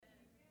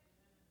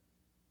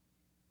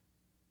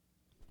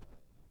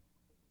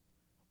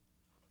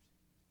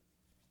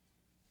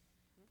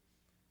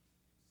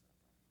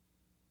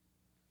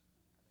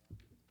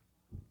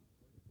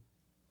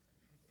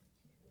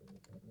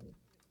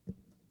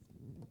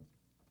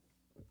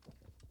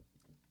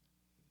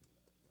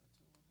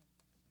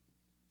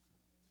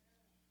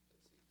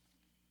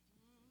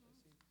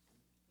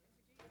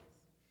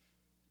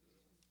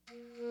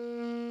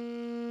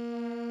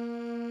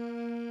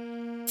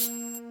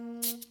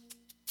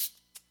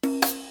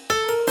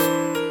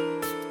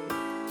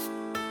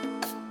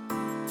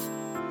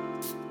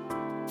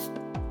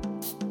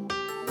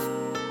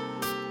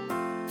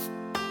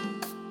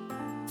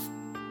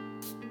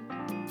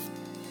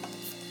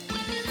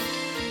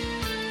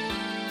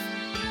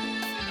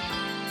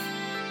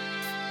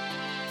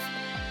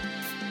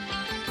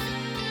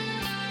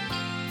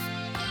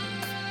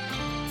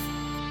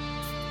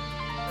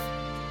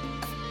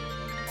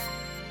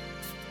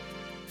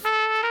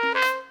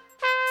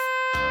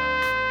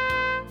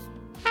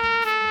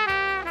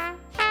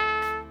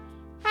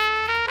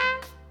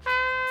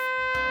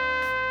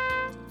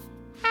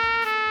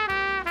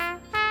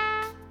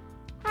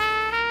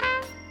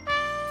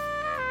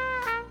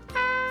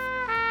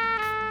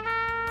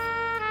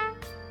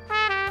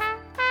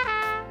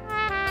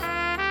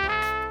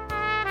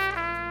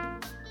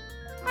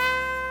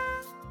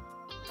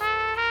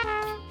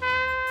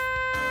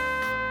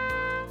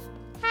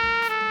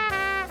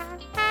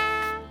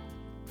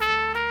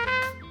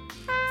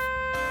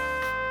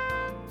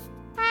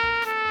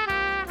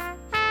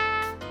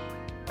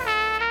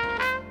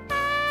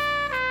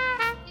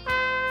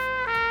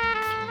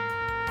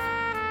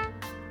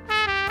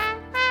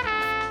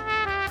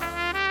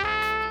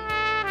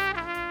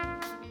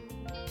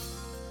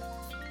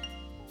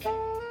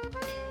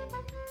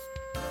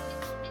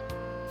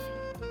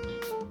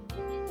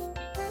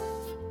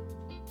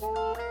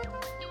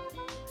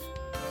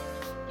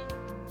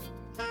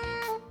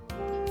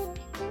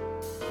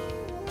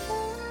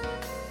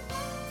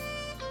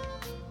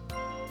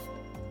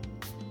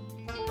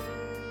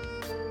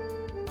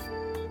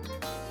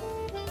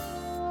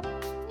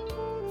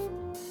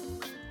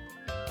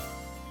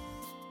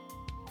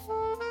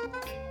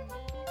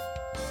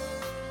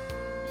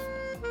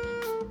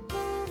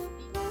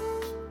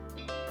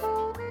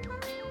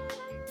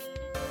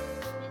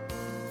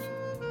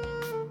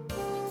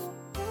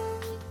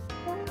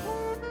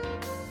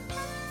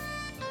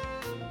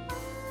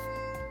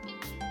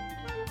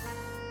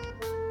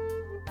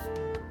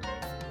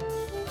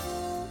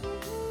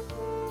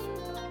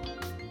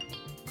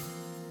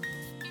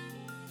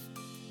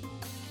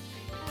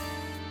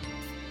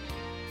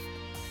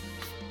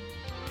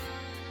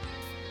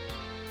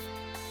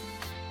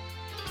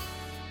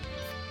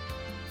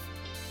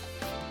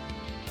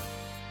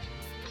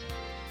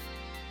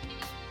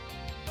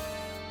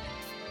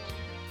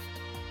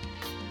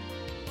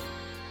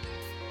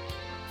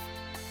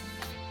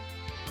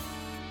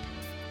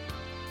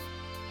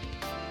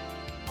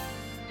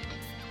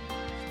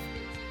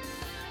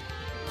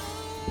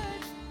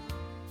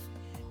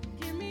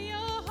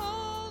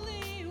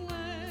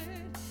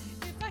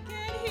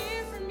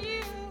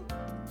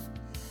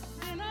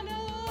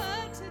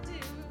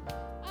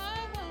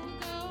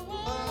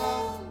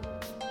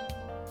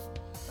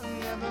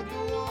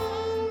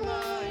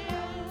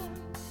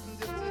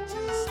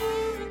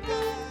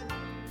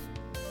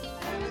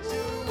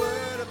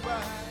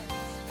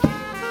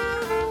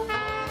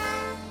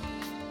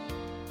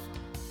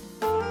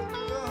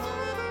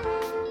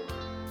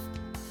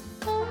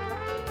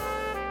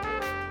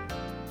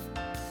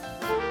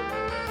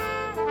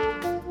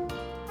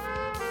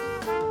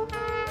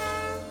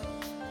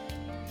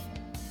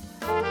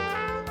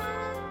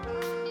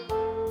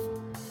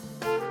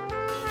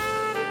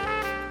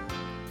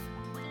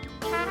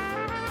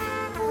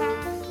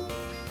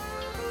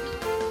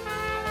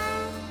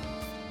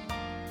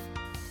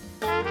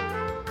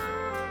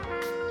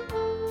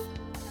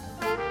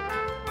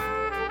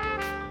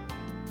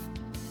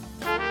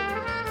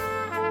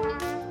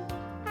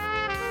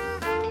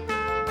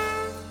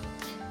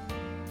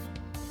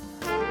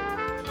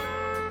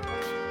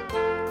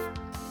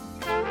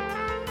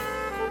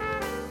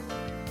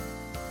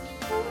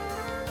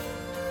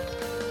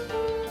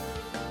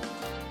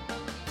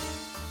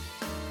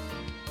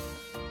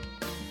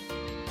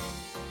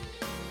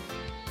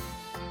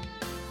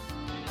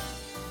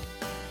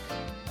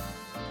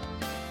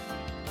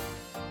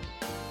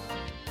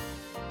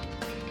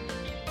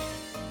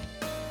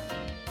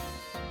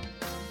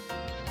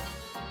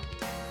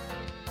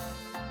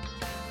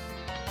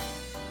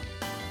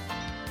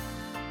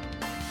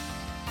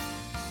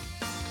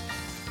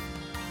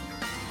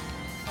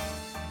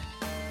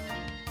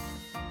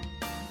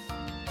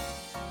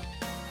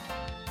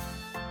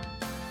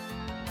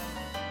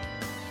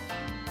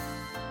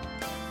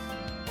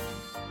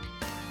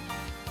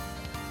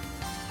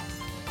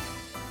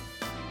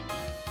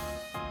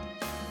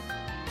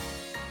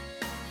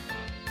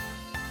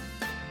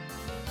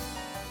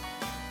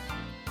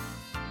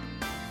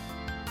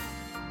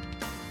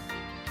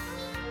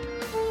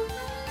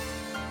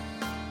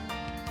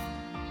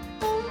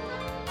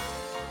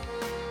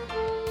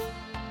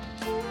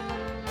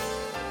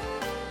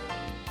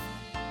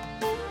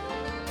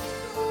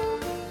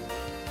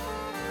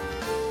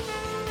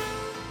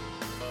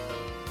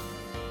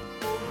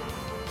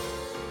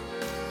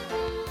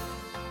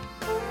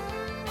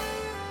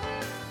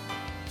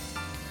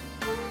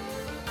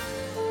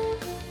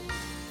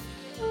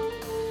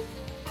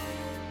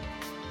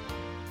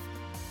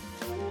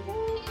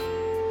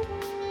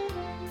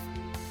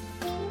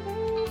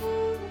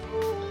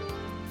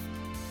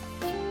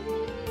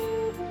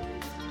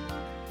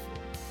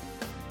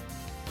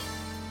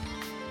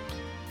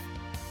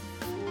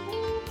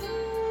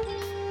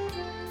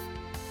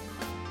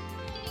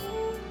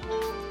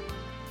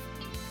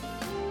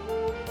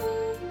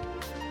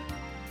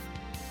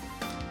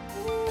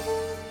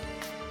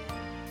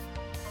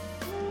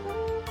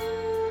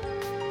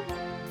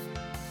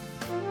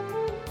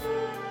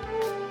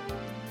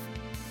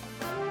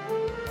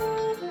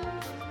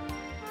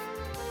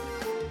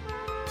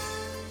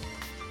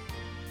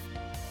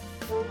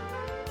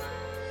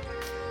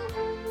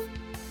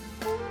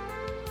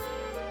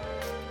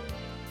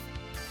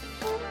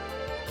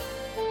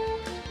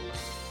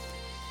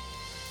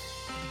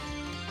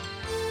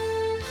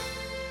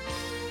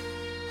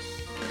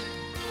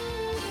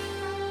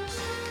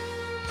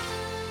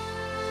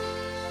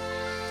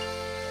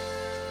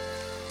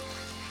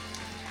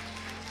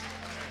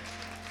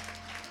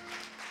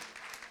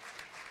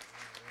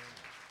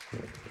My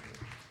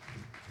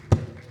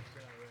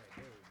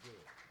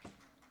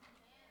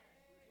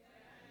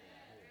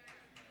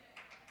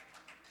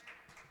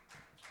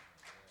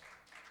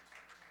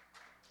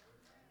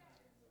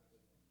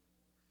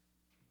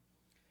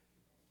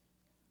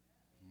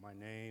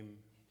name,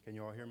 can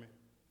you all hear me?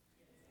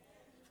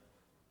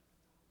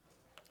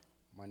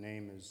 My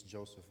name is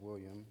Joseph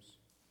Williams.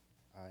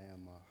 I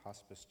am a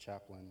hospice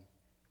chaplain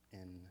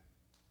in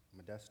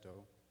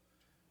Modesto.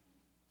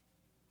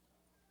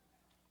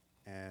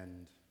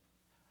 And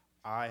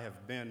I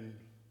have been,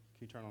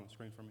 can you turn on the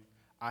screen for me?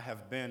 I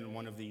have been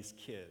one of these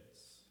kids.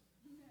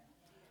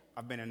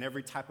 I've been in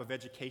every type of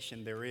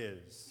education there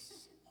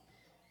is,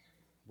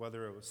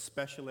 whether it was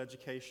special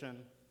education,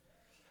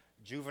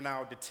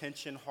 juvenile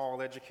detention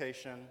hall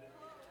education,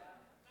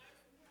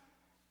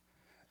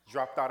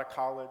 dropped out of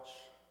college.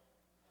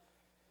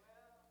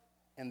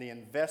 And the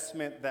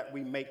investment that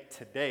we make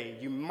today,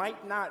 you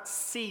might not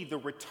see the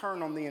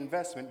return on the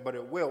investment, but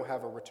it will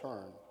have a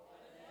return.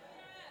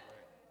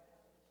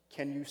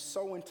 Can you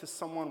sow into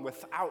someone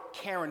without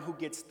caring who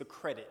gets the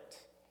credit?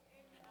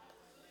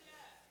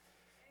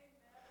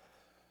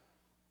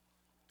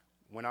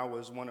 When I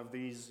was one of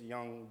these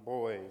young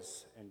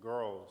boys and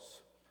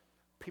girls,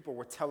 people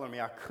were telling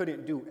me I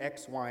couldn't do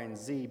X, Y, and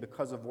Z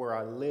because of where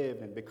I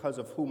lived and because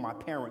of who my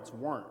parents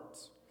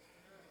weren't.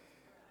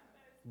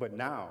 But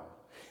now,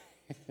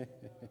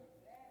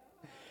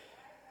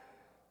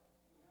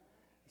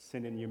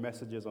 sending you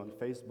messages on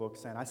Facebook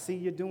saying, I see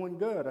you're doing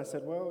good. I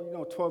said,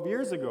 well, 12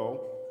 years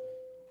ago,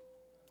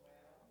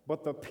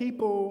 but the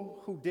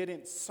people who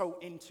didn't sow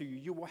into you,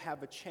 you will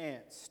have a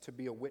chance to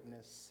be a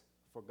witness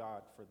for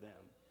God for them.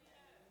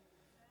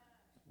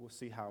 We'll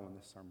see how in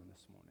this sermon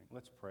this morning.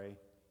 Let's pray.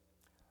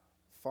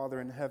 Father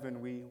in heaven,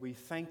 we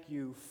thank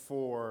you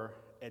for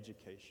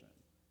education.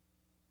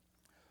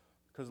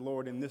 Because,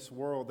 Lord, in this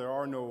world, there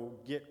are no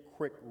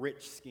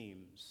get-quick-rich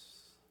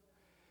schemes.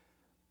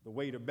 The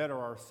way to better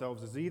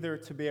ourselves is either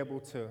to be able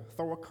to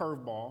throw a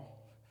curveball,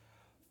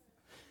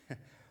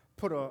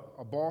 put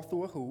a ball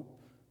through a hoop,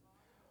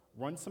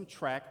 run some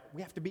track.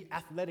 We have to be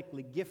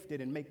athletically gifted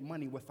and make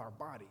money with our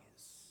bodies.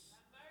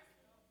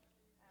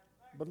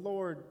 But,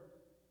 Lord,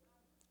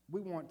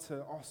 we want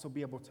to also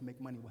be able to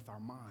make money with our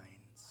minds.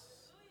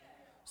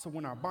 So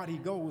when our body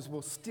goes,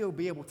 we'll still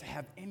be able to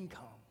have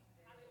income.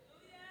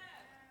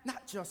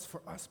 Not just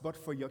for us, but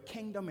for your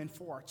kingdom and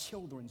for our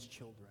children's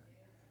children.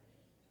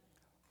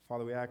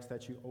 Father, we ask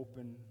that you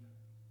open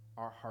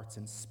our hearts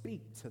and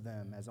speak to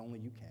them as only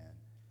you can.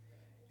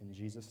 In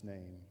Jesus'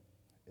 name,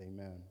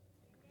 amen.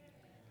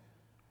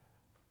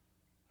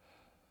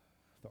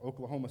 The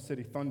Oklahoma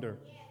City Thunder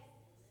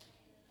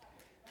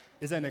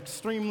is an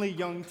extremely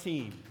young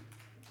team,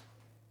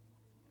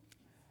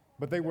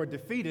 but they were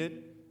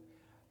defeated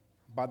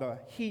by the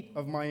Heat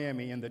of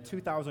Miami in the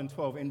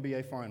 2012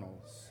 NBA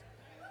Finals.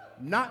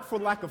 Not for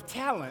lack of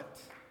talent,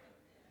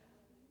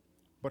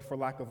 but for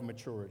lack of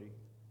maturity.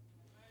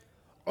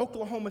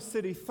 Oklahoma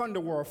City Thunder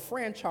were a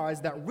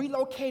franchise that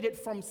relocated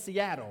from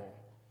Seattle.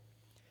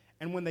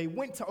 And when they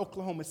went to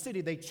Oklahoma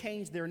City, they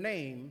changed their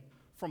name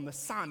from the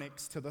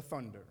Sonics to the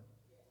Thunder.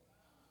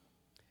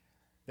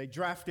 They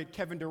drafted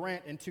Kevin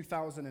Durant in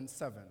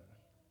 2007.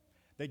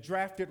 They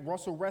drafted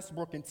Russell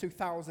Westbrook in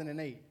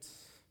 2008.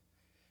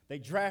 They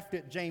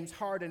drafted James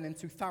Harden in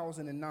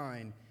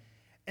 2009.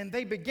 And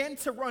they began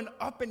to run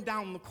up and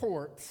down the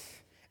court,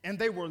 and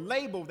they were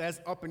labeled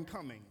as up and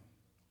coming.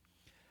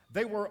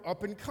 They were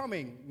up and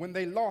coming when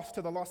they lost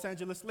to the Los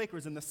Angeles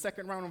Lakers in the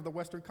second round of the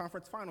Western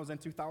Conference Finals in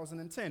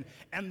 2010.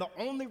 And the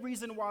only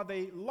reason why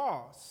they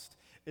lost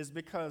is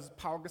because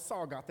Paul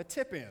Gasol got the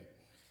tip in.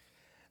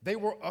 They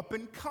were up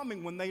and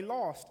coming when they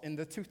lost in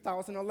the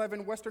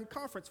 2011 Western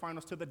Conference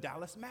Finals to the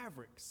Dallas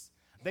Mavericks.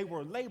 They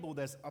were labeled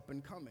as up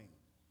and coming.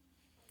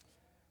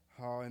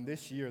 And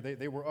this year,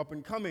 they were up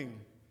and coming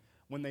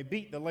when they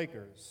beat the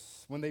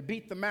Lakers, when they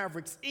beat the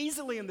Mavericks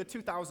easily in the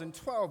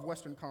 2012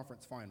 Western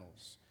Conference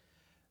Finals.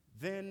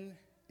 Then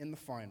in the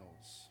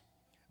finals,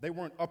 they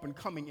weren't up and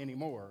coming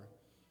anymore,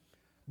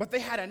 but they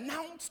had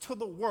announced to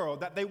the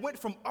world that they went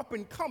from up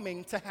and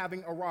coming to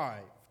having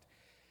arrived.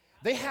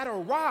 They had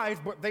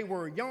arrived, but they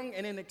were young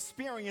and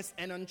inexperienced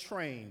and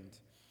untrained.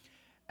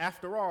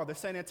 After all, the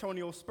San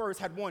Antonio Spurs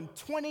had won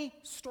 20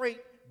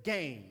 straight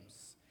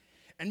games,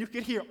 and you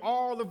could hear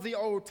all of the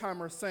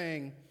old-timers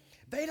saying,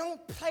 they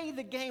don't play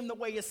the game the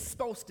way it's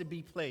supposed to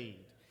be played.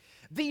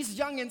 These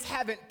youngins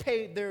haven't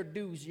paid their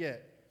dues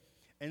yet.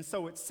 And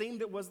so it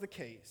seemed it was the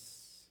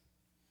case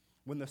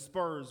when the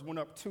Spurs went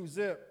up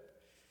 2-0.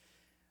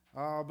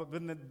 But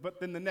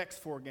then the next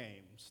 4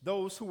 games,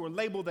 those who were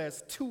labeled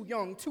as too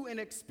young, too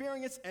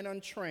inexperienced, and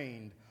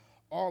untrained,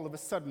 all of a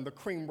sudden the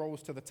cream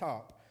rose to the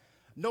top.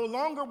 No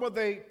longer were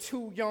they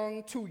too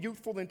young, too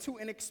youthful, and too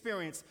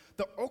inexperienced.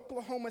 The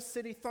Oklahoma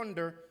City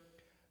Thunder,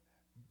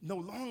 no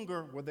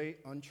longer were they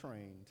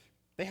untrained.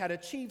 They had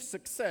achieved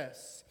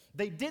success.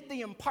 They did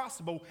the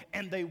impossible,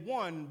 and they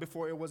won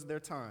before it was their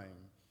time.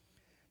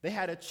 They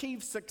had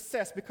achieved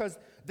success because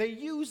they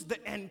used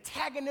the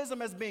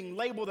antagonism as being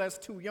labeled as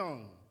too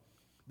young.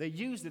 They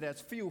used it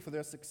as fuel for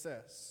their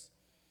success.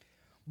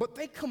 But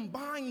they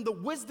combined the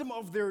wisdom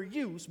of their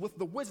youth with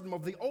the wisdom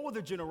of the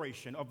older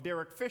generation of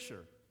Derek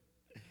Fisher.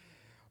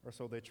 Or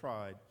so they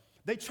tried.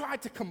 They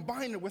tried to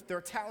combine it with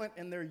their talent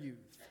and their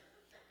youth.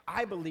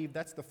 I believe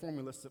that's the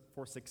formula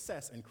for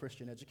success in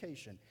Christian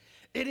education.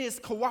 It is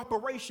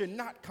cooperation,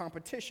 not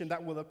competition,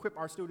 that will equip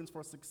our students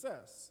for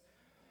success.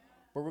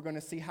 But we're going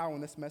to see how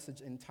in this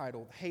message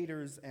entitled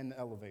Haters and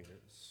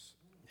Elevators.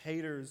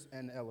 Haters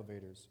and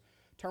Elevators.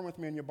 Turn with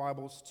me in your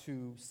Bibles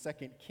to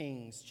 2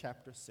 Kings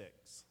chapter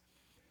 6.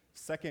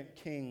 2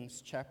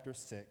 Kings chapter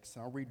 6.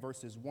 I'll read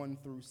verses 1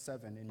 through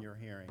 7 in your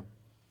hearing.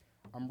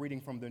 I'm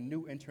reading from the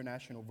New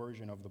International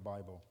Version of the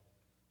Bible.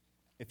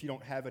 If you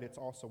don't have it, it's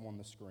also on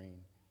the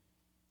screen.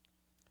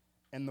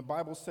 And the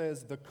Bible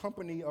says, the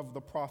company of the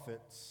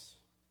prophets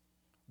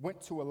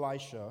went to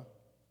Elisha,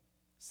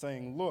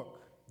 saying, "Look,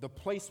 the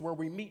place where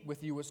we meet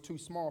with you is too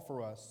small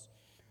for us.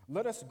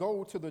 Let us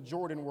go to the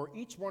Jordan where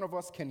each one of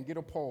us can get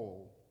a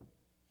pole,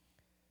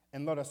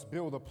 and let us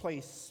build a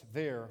place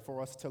there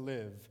for us to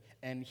live."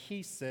 And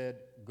he said,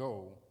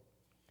 "Go."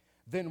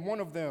 Then one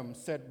of them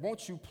said,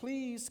 "Won't you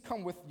please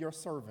come with your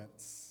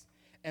servants?"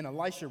 And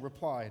Elisha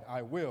replied,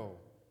 "I will."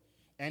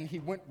 And he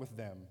went with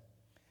them.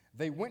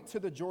 They went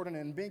to the Jordan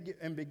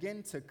and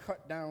began to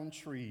cut down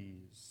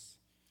trees.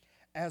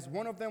 As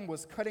one of them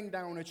was cutting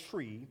down a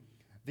tree,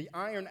 the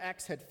iron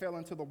axe had fell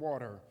into the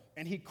water,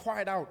 and he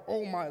cried out,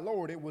 "Oh, my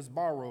Lord, it was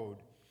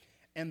borrowed."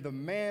 And the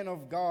man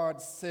of God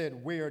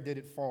said, "Where did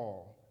it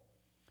fall?"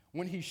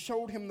 When he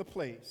showed him the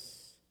place,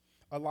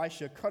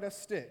 Elisha cut a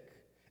stick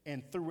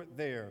and threw it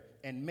there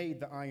and made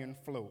the iron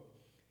float.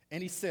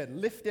 And he said,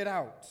 "Lift it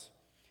out."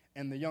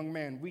 And the young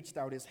man reached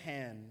out his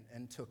hand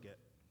and took it.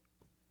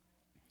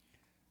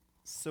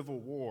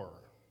 Civil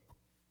war.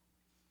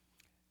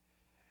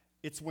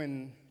 It's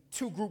when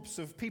two groups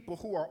of people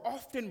who are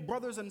often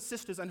brothers and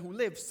sisters and who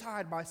live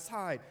side by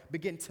side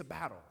begin to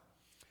battle.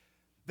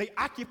 They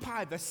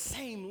occupy the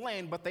same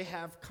land, but they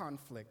have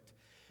conflict.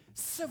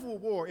 Civil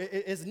war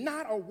is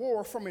not a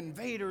war from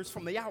invaders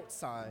from the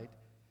outside.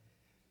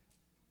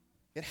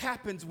 It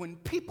happens when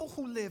people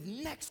who live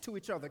next to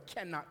each other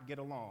cannot get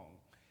along.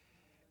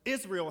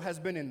 Israel has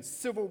been in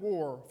civil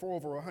war for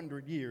over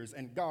 100 years,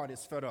 and God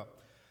is fed up.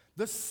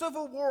 The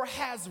Civil War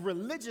has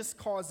religious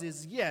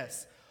causes,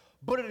 yes,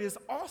 but it is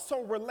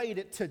also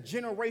related to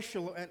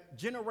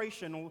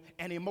generational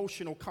and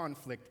emotional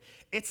conflict.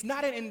 It's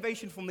not an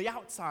invasion from the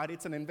outside,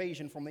 it's an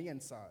invasion from the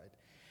inside.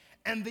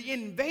 And the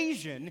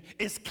invasion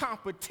is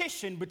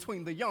competition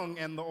between the young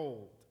and the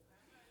old.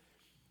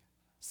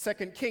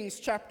 2 Kings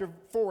chapter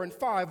 4 and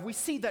 5, we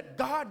see that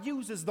God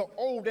uses the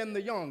old and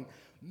the young,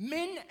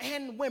 men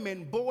and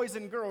women, boys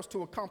and girls,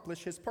 to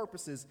accomplish his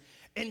purposes.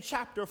 In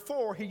chapter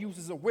 4, he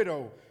uses a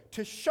widow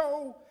to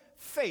show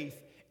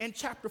faith. In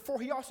chapter 4,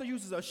 he also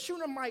uses a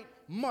Shunammite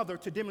mother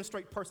to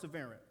demonstrate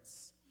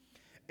perseverance.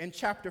 In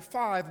chapter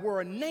 5,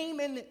 where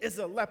Naaman is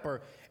a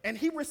leper, and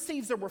he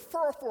receives a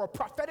referral for a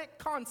prophetic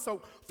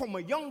consult from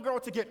a young girl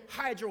to get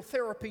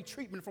hydrotherapy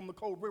treatment from the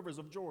cold rivers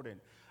of Jordan.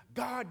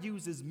 God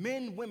uses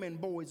men, women,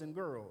 boys, and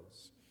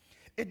girls.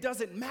 It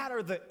doesn't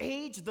matter the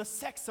age, the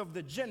sex of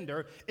the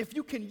gender. If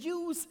you can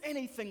use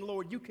anything,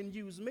 Lord, you can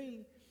use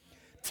me.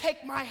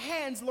 Take my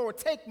hands, Lord,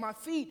 take my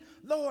feet.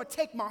 Lord,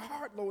 take my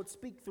heart, Lord,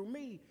 speak through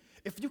me.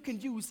 If you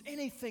can use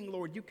anything,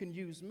 Lord, you can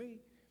use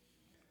me.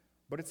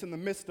 But it's in the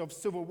midst of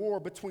civil war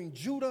between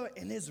Judah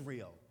and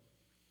Israel.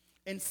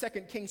 In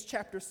 2 Kings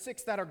chapter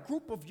 6, that a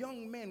group of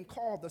young men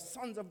called the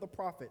sons of the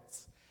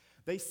prophets,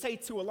 they say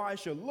to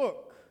Elisha,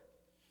 "Look,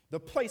 the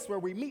place where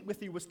we meet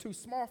with you is too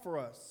small for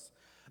us.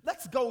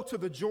 Let's go to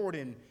the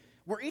Jordan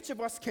where each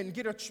of us can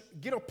get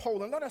a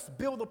pole, and let us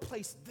build a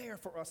place there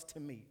for us to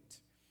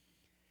meet."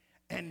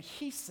 And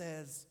he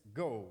says,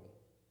 "Go."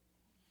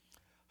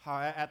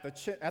 At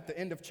the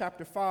end of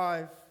chapter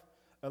 5,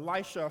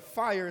 Elisha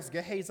fires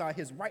Gehazi,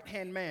 his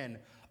right-hand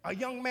man, a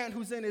young man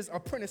who's in his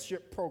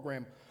apprenticeship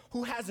program,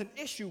 who has an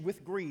issue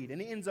with greed,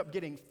 and he ends up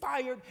getting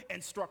fired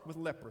and struck with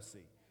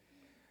leprosy.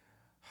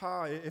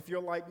 If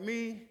you're like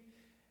me,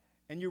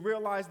 and you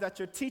realize that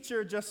your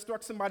teacher just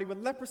struck somebody with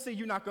leprosy,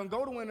 you're not going to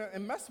go to him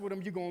and mess with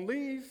him. You're going to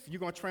leave. You're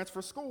going to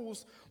transfer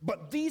schools.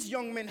 But these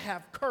young men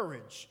have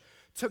courage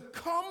to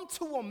come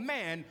to a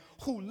man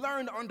who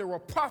learned under a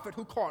prophet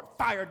who called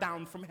fire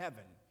down from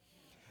heaven.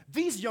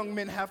 These young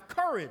men have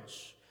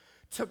courage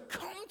to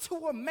come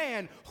to a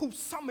man who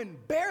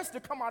summoned bears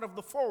to come out of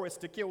the forest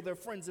to kill their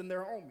friends and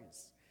their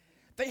homies.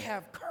 They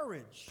have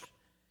courage.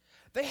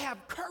 They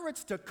have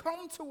courage to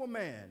come to a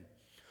man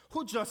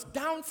who just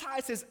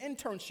downsized his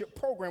internship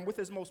program with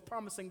his most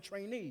promising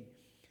trainee.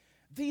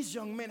 These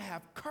young men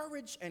have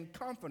courage and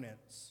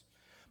confidence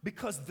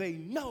because they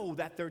know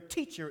that their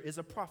teacher is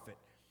a prophet.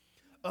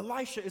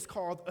 Elisha is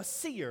called a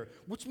seer,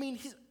 which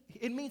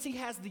means he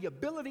has the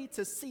ability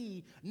to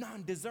see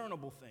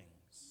non-discernible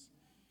things.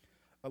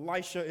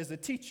 Elisha is a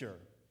teacher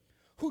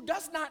who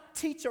does not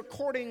teach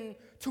according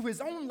to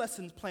his own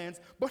lesson plans,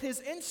 but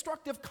his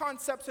instructive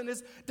concepts and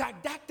his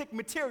didactic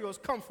materials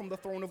come from the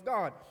throne of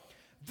God.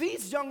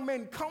 These young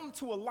men come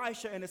to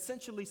Elisha and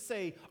essentially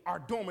say, "Our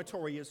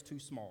dormitory is too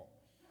small."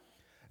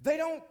 They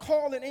don't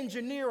call an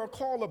engineer or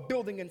call a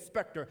building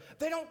inspector.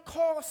 They don't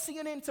call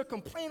CNN to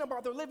complain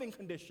about their living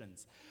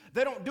conditions.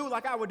 They don't do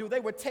like I would do. They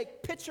would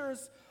take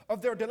pictures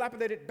of their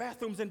dilapidated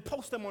bathrooms and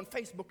post them on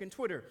Facebook and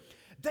Twitter.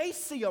 They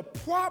see a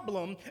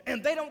problem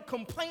and they don't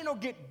complain or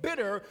get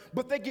bitter,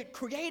 but they get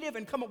creative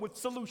and come up with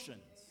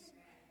solutions.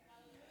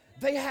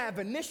 They have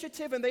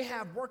initiative and they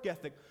have work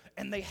ethic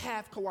and they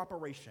have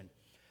cooperation.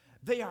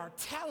 They are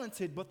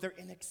talented, but they're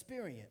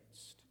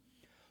inexperienced.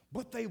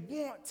 But they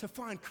want to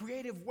find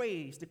creative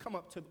ways to come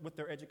up with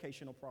their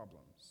educational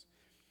problems.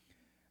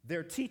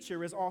 Their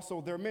teacher is also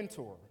their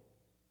mentor.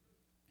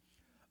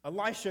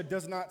 Elisha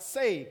does not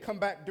say, come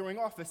back during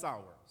office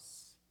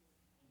hours.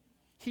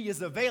 He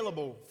is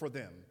available for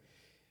them.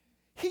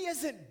 He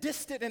isn't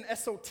distant and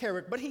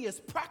esoteric, but he is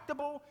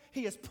practical,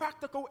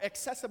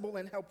 accessible,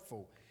 and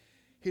helpful.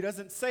 He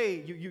doesn't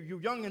say, you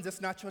youngins,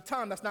 it's not your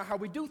time. That's not how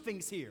we do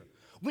things here.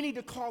 We need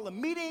to call a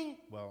meeting.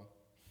 Well,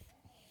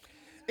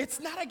 it's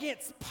not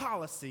against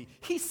policy.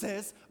 He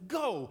says,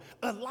 go.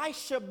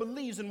 Elisha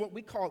believes in what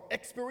we call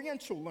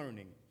experiential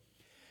learning.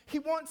 He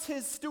wants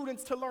his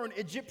students to learn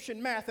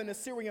Egyptian math and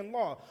Assyrian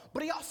law,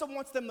 but he also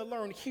wants them to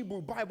learn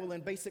Hebrew Bible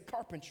and basic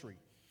carpentry.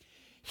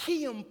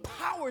 He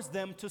empowers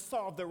them to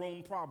solve their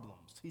own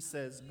problems. He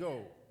says,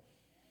 go.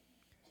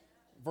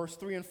 Verse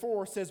 3 and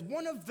 4 says,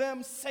 one of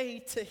them say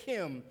to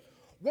him,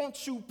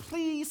 won't you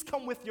please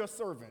come with your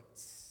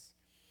servants?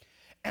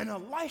 And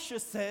Elisha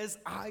says,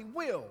 I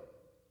will.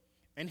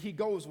 And he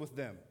goes with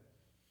them.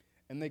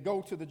 And they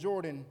go to the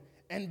Jordan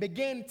and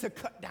begin to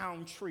cut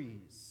down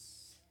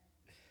trees.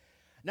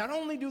 Not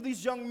only do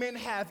these young men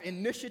have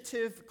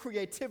initiative,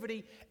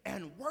 creativity,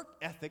 and work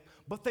ethic,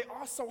 but they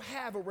also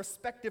have a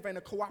respective and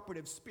a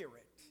cooperative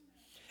spirit.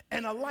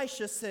 And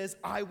Elisha says,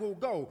 I will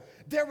go.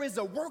 There is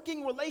a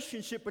working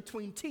relationship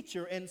between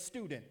teacher and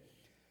student.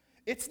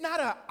 It's not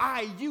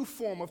an IU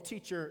form of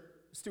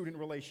teacher-student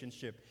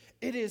relationship.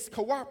 It is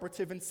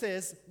cooperative and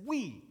says,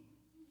 we.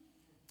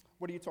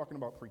 What are you talking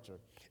about, preacher?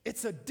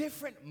 It's a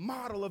different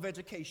model of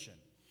education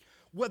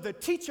where the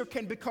teacher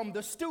can become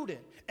the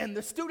student and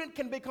the student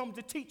can become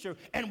the teacher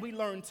and we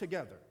learn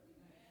together.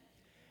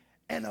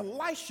 And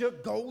Elisha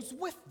goes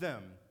with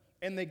them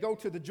and they go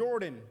to the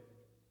Jordan.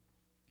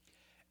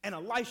 And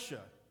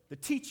Elisha, the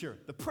teacher,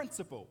 the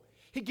principal,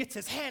 he gets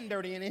his hand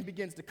dirty and he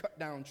begins to cut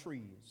down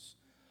trees.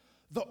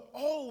 The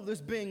old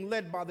is being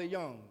led by the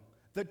young.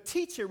 The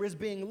teacher is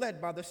being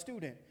led by the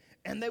student.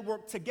 And they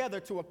work together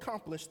to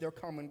accomplish their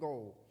common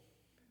goal.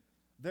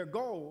 Their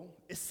goal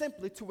is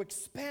simply to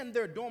expand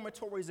their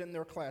dormitories and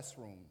their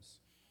classrooms.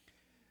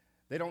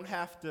 They don't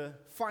have to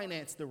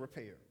finance the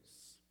repairs.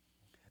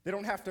 They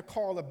don't have to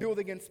call a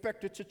building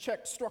inspector to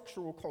check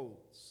structural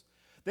codes.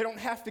 They don't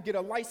have to get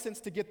a license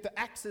to get the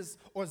axes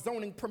or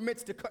zoning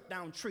permits to cut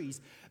down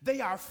trees. They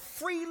are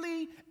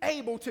freely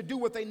able to do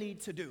what they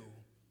need to do.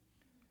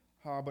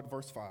 But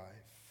verse 5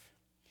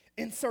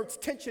 inserts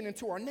tension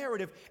into our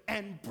narrative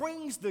and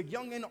brings the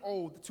young and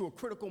old to a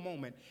critical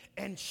moment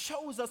and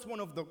shows us one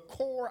of the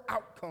core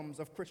outcomes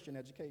of Christian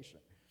education.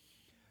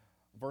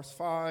 Verse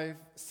 5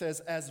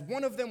 says, as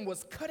one of them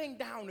was cutting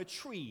down a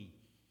tree,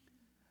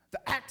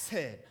 the axe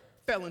head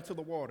fell into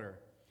the water.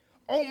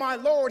 Oh, my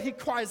Lord, he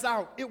cries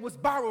out, it was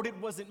borrowed, it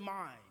wasn't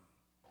mine.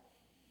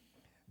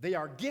 They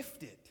are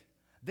gifted,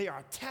 they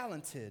are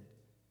talented,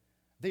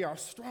 they are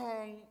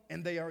strong,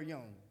 and they are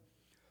young.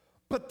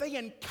 But they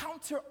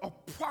encounter a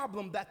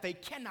problem that they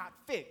cannot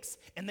fix,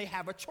 and they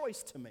have a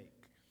choice to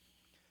make.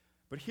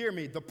 But hear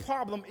me, the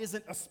problem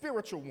isn't a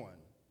spiritual one.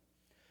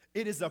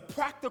 It is a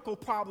practical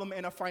problem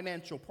and a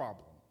financial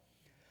problem.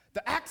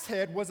 The axe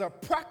head was a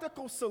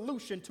practical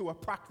solution to a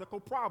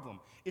practical problem.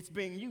 It's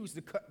being used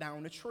to cut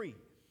down a tree,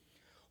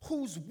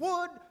 whose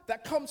wood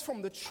that comes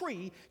from the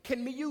tree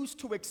can be used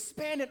to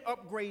expand and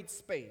upgrade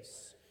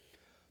space.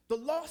 The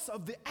loss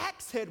of the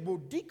axe head will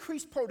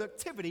decrease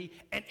productivity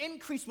and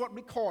increase what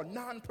we call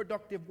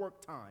non-productive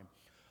work time.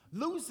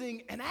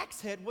 Losing an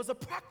axe head was a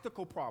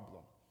practical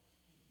problem,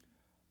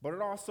 but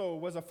it also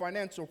was a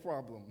financial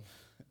problem.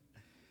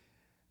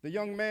 The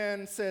young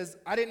man says,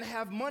 I didn't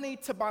have money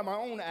to buy my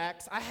own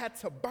axe. I had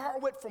to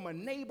borrow it from a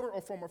neighbor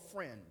or from a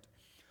friend.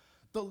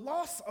 The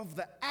loss of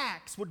the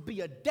axe would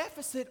be a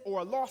deficit or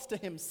a loss to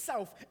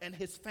himself and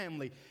his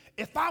family.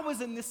 If I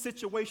was in this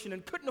situation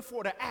and couldn't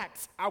afford an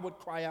axe, I would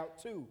cry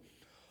out too.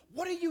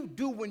 What do you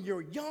do when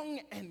you're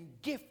young and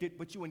gifted,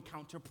 but you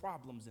encounter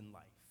problems in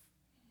life?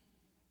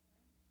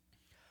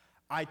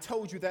 I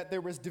told you that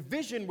there is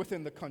division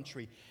within the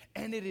country,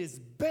 and it is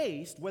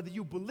based, whether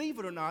you believe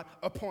it or not,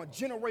 upon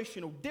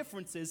generational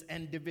differences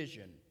and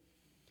division.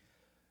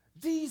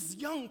 These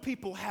young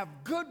people have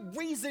good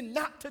reason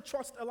not to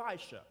trust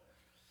Elisha.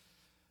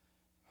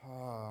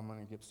 I'm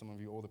going to get some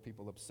of you older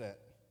people upset.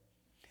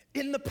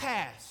 In the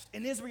past,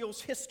 in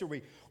Israel's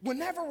history,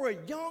 whenever a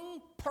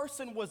young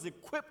person was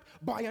equipped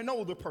by an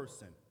older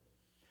person,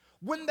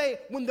 when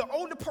the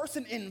older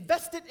person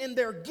invested in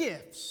their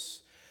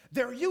gifts,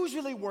 there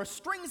usually were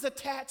strings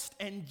attached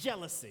and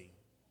jealousy.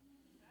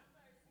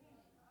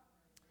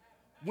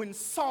 When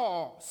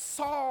Saul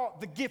saw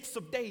the gifts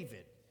of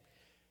David,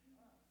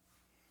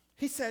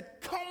 He said,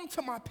 "Come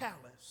to my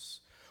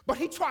palace." But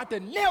he tried to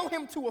nail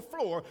him to a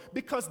floor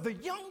because the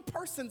young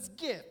person's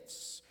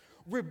gifts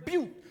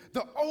rebuked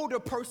the older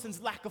person's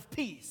lack of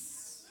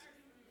peace.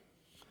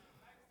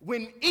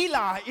 When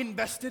Eli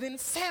invested in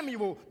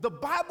Samuel, the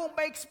Bible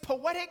makes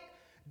poetic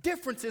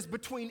differences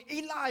between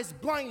Eli's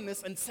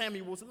blindness and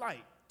Samuel's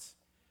light.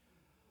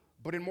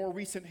 But in more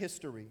recent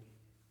history,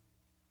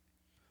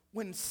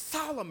 when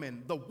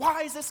Solomon, the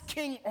wisest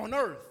king on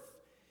earth,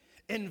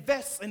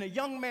 invests in a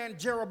young man,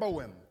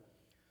 Jeroboam,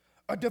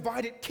 a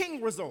divided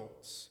king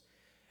results.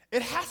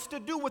 It has to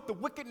do with the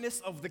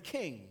wickedness of the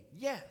king,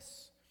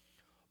 yes,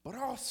 but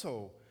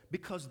also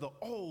because the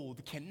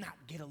old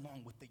cannot get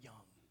along with the young.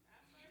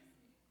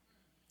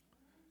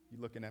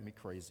 You're looking at me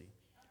crazy.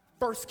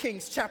 1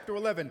 Kings chapter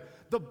 11,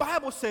 the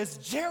Bible says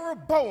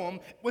Jeroboam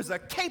was a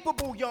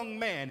capable young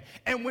man,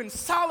 and when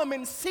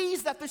Solomon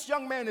sees that this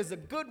young man is a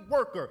good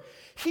worker,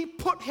 he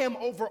put him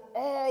over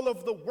all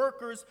of the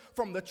workers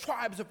from the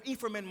tribes of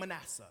Ephraim and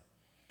Manasseh.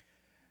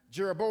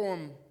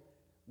 Jeroboam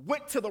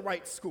went to the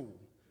right school,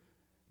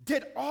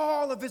 did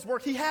all of his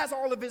work. He has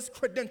all of his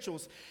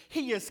credentials.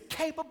 He is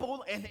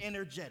capable and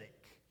energetic.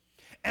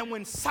 And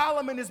when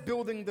Solomon is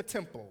building the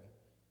temple,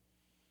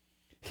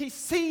 he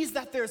sees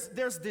that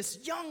there's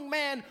this young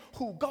man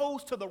who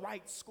goes to the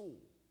right school,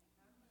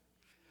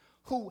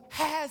 who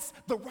has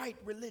the right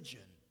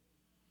religion,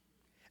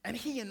 and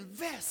he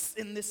invests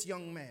in this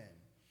young man.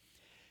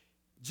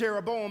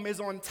 Jeroboam is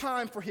on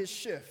time for his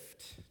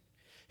shift.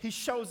 He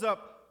shows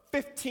up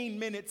 15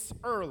 minutes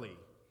early.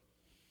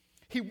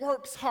 He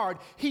works hard.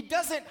 He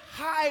doesn't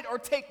hide or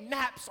take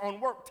naps on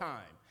work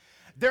time.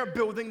 They're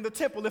building the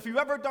temple. If you've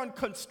ever done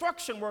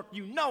construction work,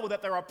 you know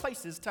that there are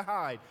places to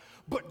hide.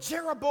 But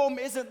Jeroboam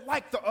isn't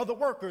like the other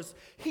workers.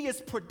 He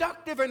is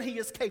productive and he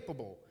is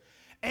capable.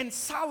 And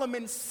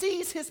Solomon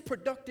sees his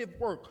productive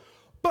work.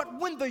 But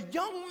when the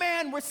young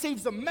man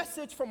receives a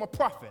message from a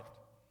prophet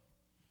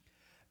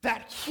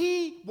that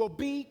he will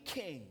be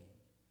king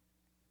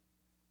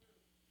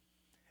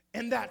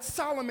and that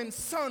Solomon's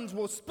sons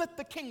will split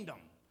the kingdom,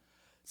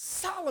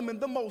 Solomon,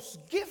 the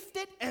most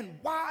gifted and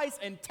wise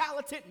and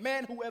talented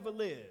man who ever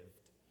lived,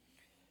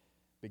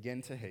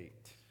 began to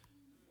hate.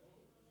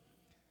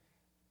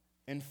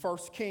 In 1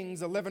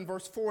 Kings 11,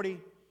 verse 40,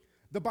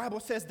 the Bible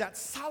says that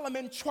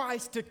Solomon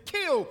tries to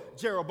kill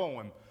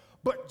Jeroboam,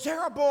 but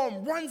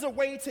Jeroboam runs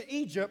away to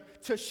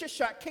Egypt, to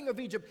Shishak, king of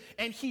Egypt,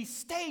 and he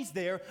stays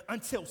there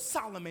until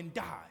Solomon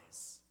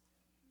dies.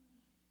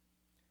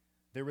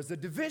 There is a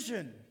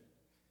division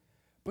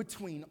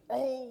between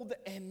old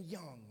and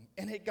young.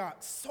 And it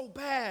got so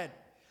bad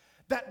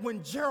that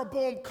when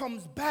Jeroboam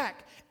comes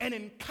back and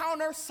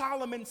encounters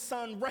Solomon's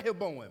son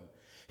Rehoboam,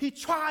 he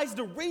tries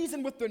to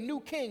reason with the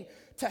new king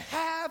to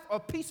have a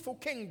peaceful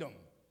kingdom.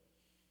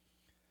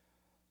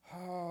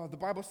 The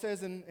Bible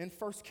says in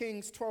 1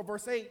 Kings 12,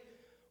 verse 8,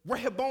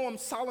 Rehoboam,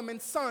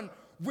 Solomon's son,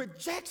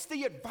 rejects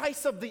the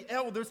advice of the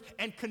elders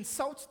and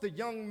consults the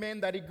young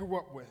men that he grew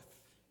up with.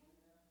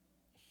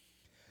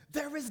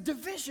 There is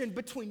division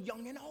between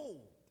young and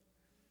old.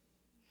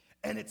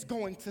 And it's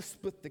going to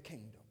split the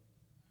kingdom.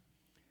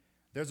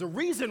 There's a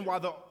reason why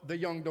the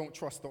young don't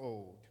trust the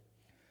old.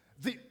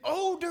 The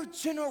older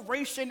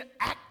generation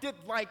acted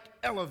like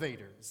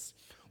elevators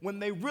when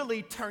they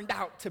really turned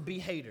out to be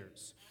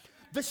haters.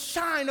 The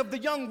shine of the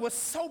young was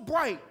so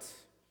bright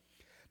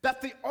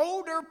that the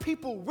older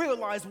people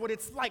realize what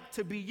it's like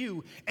to be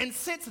you. And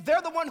since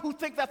they're the one who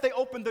think that they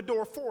opened the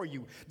door for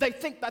you, they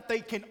think that they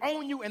can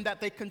own you and that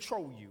they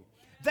control you.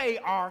 They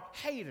are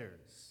haters.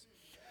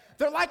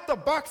 They're like the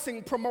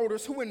boxing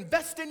promoters who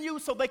invest in you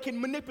so they can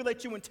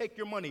manipulate you and take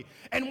your money.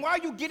 And while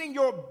you're getting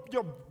your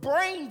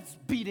brains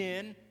beat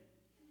in,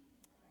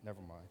 never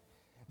mind.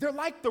 They're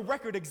like the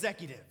record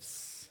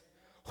executives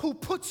who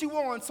put you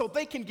on so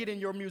they can get in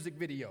your music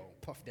video,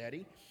 Puff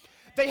Daddy.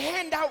 They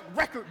hand out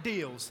record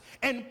deals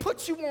and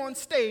put you on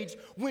stage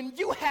when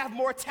you have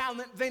more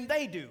talent than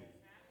they do.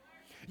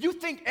 You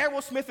think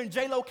Aerosmith and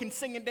J-Lo can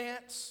sing and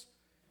dance?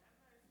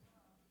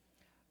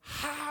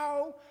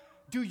 How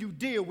do you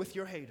deal with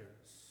your haters?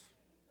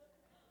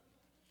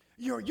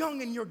 You're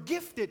young and you're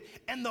gifted,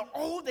 and the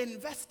old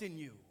invest in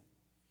you.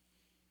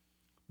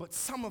 But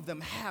some of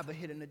them have a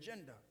hidden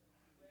agenda.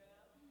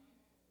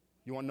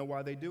 You want to know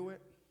why they do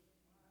it?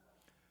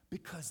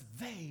 Because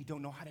they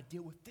don't know how to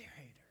deal with their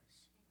haters.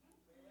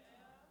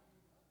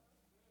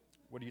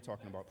 What are you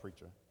talking about,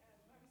 preacher?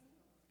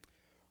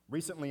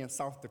 Recently in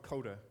South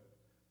Dakota,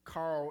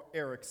 Carl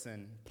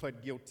Erickson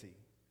pled guilty,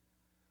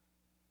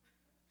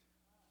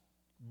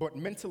 but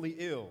mentally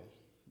ill,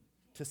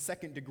 to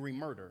second-degree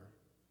murder.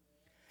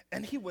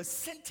 And he was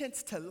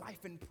sentenced to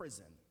life in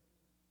prison.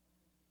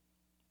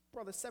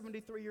 Brother,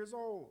 73 years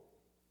old,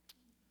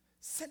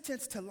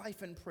 sentenced to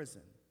life in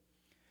prison.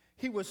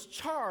 He was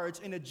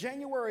charged in a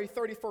January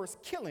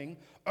 31st killing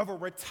of a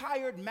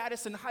retired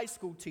Madison High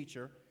School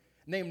teacher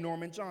named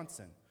Norman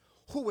Johnson,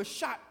 who was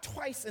shot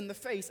twice in the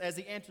face as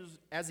he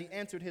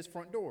answered his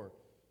front door.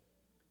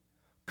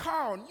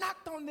 Carl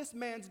knocked on this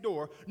man's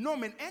door.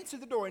 Norman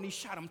answered the door, and he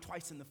shot him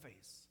twice in the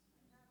face.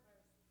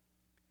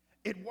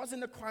 It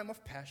wasn't a crime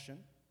of passion.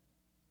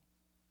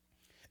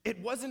 It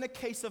wasn't a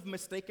case of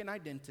mistaken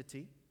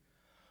identity.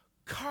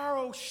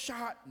 Carl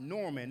shot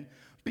Norman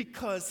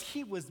because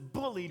he was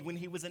bullied when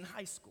he was in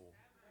high school.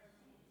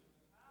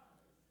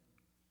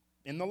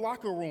 In the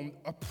locker room,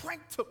 a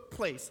prank took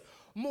place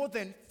more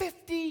than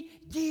 50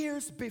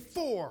 years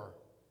before.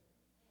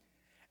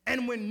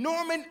 And when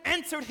Norman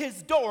entered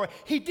his door,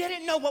 he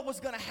didn't know what was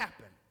going to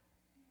happen.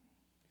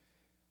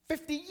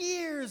 50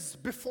 years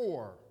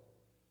before,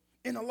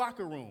 in a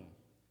locker room,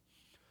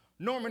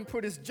 Norman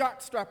put his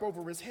jockstrap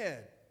over his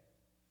head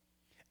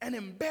and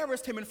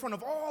embarrassed him in front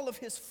of all of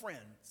his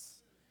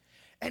friends.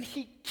 And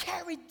he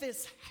carried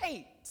this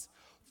hate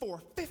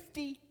for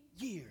 50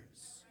 years.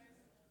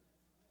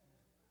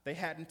 They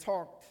hadn't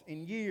talked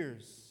in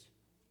years.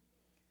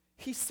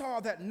 He saw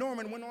that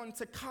Norman went on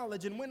to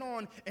college and went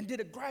on and did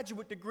a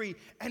graduate degree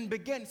and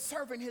began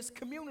serving his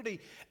community.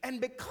 And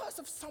because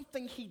of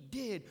something he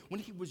did when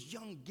he was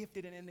young,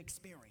 gifted, and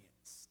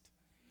inexperienced,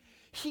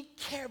 he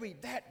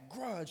carried that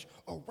grudge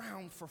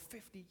around for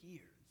 50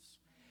 years.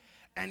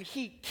 And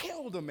he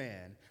killed a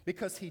man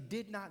because he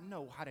did not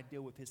know how to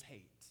deal with his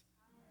hate.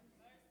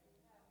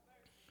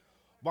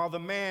 While the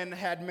man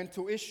had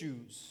mental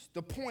issues,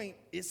 the point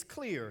is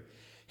clear.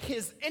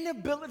 His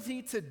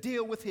inability to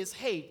deal with his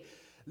hate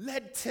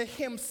led to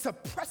him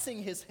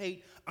suppressing his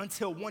hate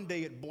until one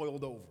day it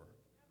boiled over.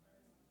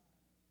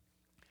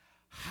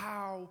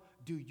 How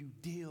do you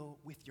deal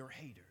with your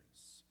haters?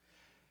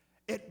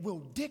 It will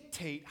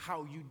dictate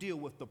how you deal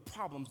with the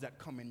problems that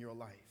come in your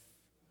life.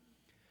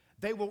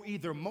 They will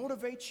either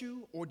motivate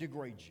you or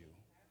degrade you.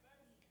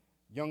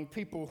 Young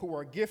people who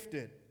are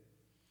gifted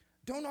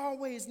don't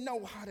always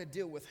know how to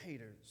deal with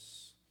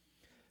haters.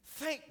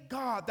 Thank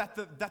God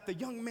that the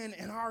young men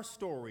in our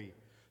story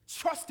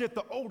trusted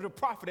the older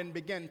prophet and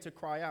began to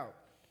cry out.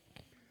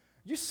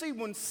 You see,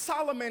 when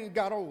Solomon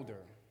got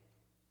older,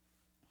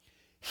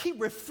 he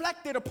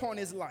reflected upon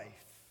his life.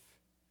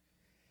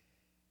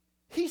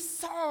 He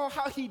saw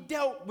how he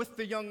dealt with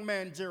the young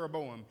man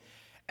Jeroboam,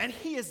 and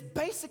he is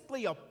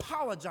basically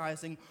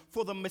apologizing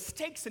for the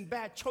mistakes and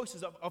bad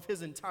choices of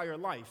his entire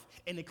life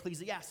in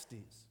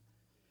Ecclesiastes.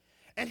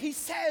 And he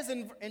says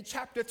in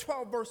chapter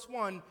 12, verse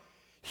 1,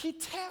 he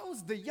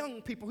tells the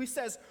young people, he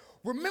says,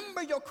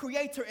 remember your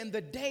Creator in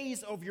the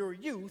days of your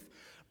youth,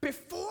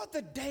 before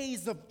the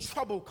days of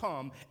trouble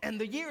come and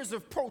the years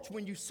approach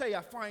when you say,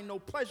 I find no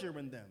pleasure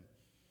in them.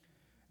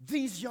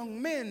 These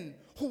young men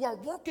who are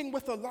working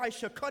with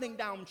Elisha cutting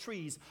down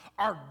trees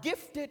are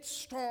gifted,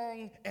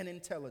 strong, and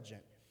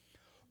intelligent.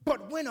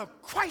 But when a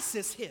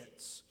crisis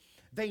hits,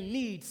 they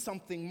need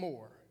something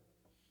more.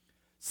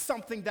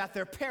 Something that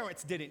their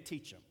parents didn't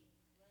teach them.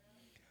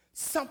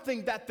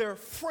 Something that their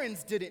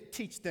friends didn't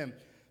teach them.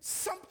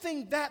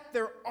 Something that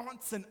their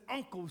aunts and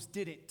uncles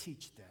didn't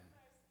teach them.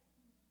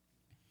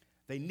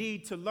 They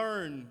need to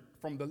learn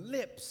from the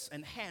lips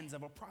and hands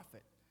of a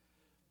prophet.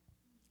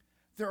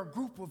 They're a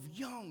group of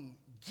young,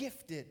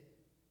 gifted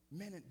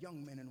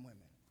young men and women.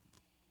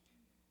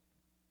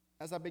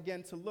 As I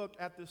began to look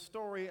at this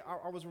story,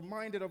 I was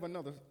reminded of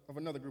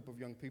another group of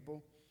young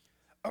people.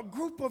 A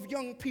group of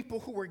young people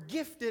who were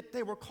gifted,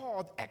 they were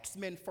called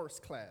X-Men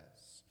First Class.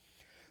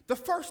 The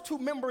first two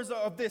members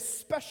of this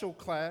special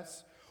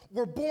class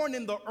were born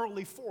in the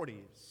early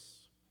 40s.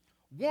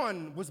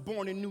 One was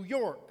born in New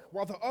York,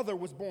 while the other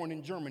was born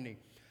in Germany.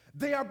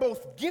 They are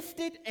both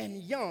gifted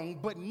and young,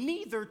 but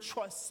neither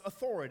trusts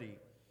authority.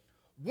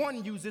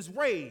 One uses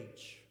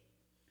rage.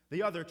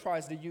 The other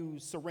tries to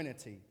use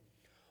serenity.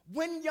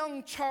 When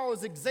young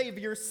Charles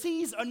Xavier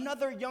sees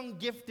another young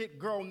gifted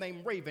girl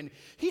named Raven,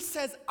 he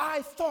says,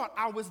 I thought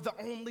I was the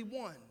only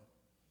one.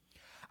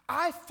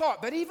 I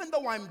thought that even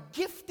though I'm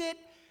gifted,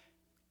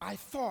 I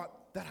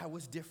thought that I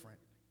was different.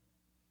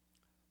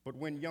 But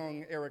when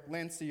young Eric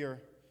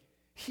Lancier,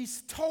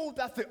 he's told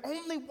that the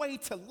only way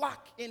to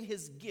lock in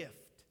his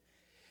gift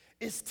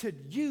is to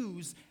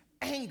use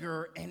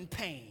anger and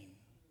pain.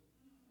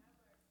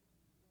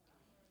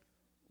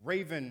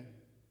 Raven,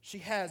 she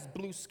has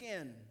blue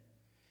skin,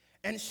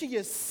 and she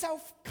is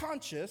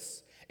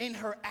self-conscious in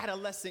her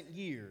adolescent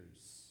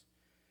years.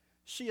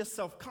 She is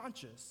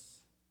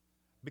self-conscious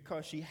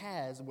because she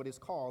has what is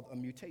called a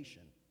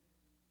mutation.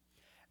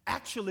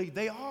 Actually,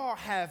 they all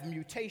have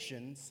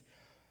mutations,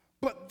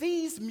 but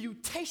these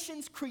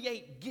mutations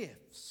create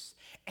gifts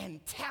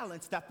and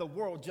talents that the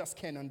world just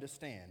can't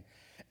understand.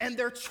 And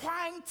they're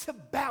trying to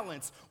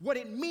balance what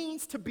it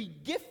means to be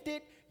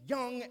gifted,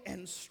 young,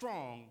 and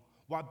strong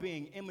while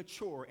being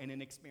immature and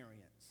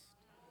inexperienced.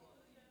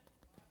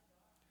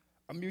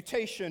 A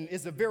mutation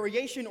is a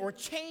variation or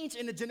change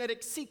in the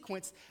genetic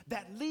sequence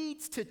that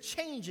leads to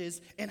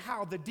changes in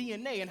how the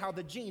DNA and how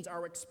the genes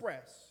are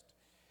expressed.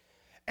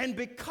 And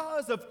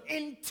because of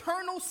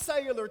internal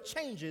cellular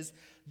changes,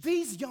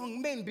 these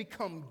young men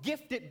become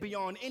gifted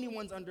beyond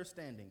anyone's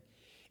understanding,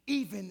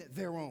 even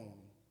their own.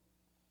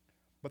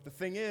 But the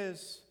thing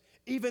is,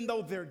 even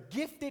though they're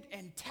gifted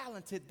and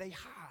talented, they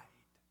hide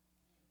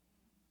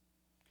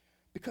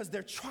because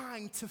they're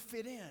trying to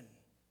fit in,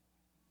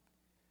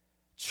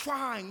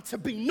 trying to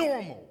be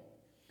normal.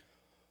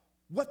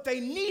 What they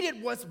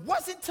needed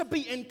wasn't to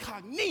be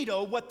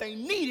incognito. What they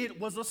needed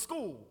was a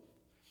school.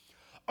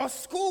 A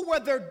school where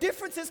their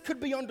differences could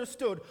be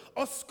understood.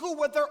 A school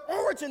where their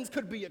origins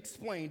could be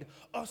explained.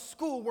 A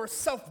school where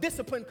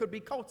self-discipline could be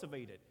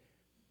cultivated.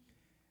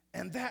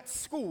 And that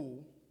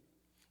school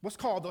was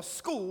called the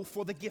School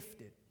for the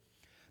Gifted.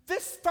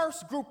 This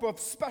first group of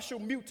special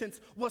mutants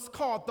was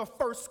called the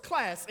first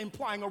class,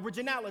 implying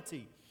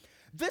originality.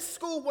 This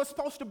school was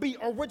supposed to be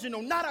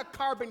original, not a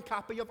carbon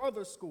copy of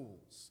other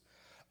schools.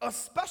 A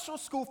special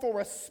school for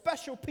a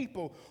special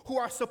people who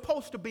are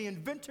supposed to be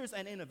inventors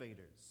and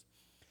innovators.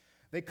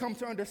 They come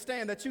to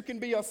understand that you can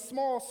be a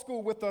small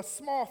school with a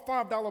small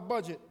 $5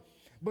 budget,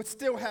 but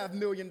still have $1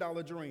 million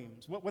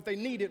dreams. What they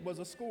needed was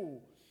a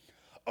school.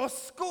 A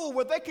school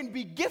where they can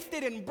be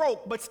gifted and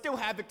broke, but still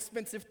have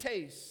expensive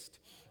taste.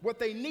 What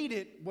they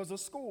needed was a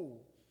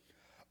school.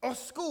 A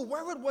school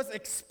where it was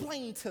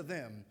explained to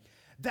them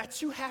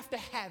that you have to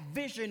have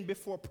vision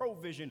before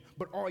provision,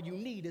 but all you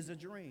need is a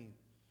dream.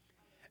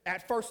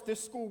 At first,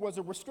 this school was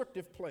a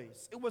restrictive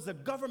place. It was a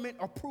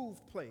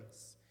government-approved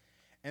place.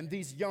 And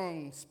these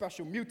young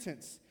special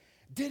mutants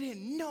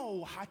didn't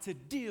know how to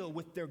deal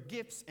with their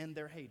gifts and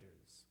their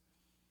haters.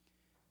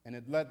 And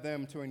it led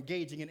them to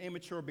engaging in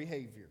immature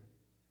behavior.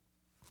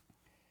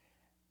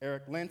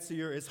 Eric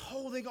Lancier is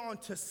holding on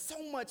to so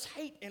much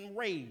hate and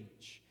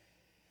rage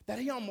that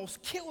he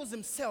almost kills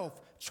himself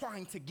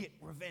trying to get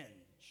revenge.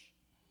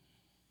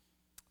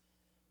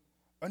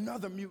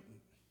 Another mutant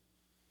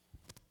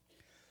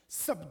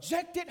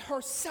subjected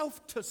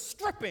herself to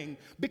stripping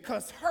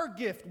because her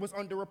gift was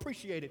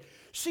underappreciated.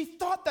 She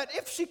thought that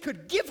if she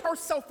could give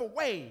herself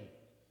away,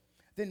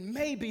 then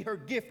maybe her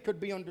gift could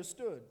be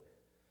understood.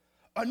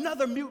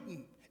 Another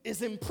mutant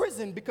is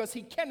imprisoned because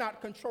he cannot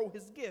control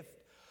his gift.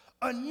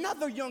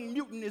 Another young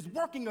mutant is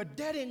working a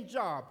dead-end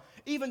job,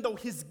 even though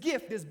his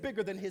gift is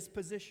bigger than his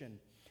position.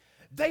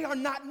 They are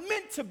not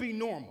meant to be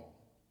normal,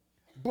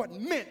 but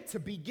meant to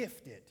be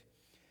gifted.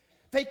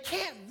 They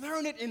can't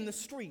learn it in the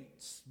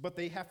streets, but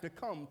they have to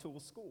come to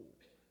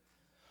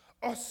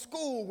a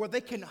school where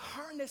they can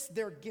harness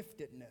their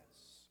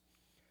giftedness.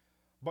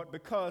 But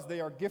because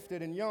they are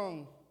gifted and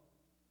young,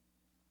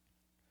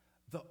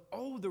 the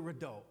older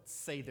adults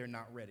say they're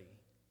not ready.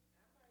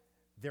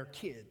 They're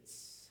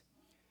kids.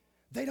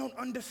 They don't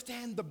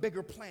understand the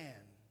bigger plan.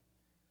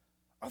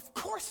 Of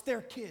course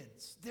they're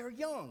kids. They're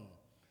young.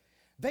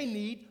 They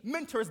need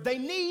mentors. They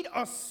need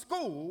a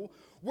school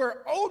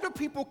where older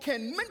people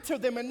can mentor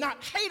them and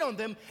not hate on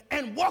them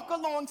and walk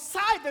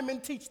alongside them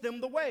and teach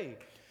them the way.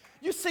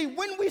 You see,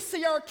 when we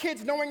see our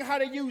kids knowing how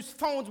to use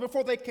phones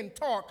before they can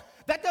talk,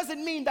 that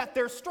doesn't mean that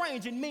they're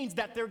strange. It means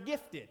that they're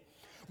gifted.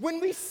 When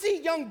we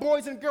see young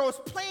boys and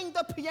girls playing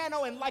the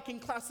piano and liking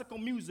classical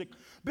music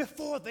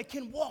before they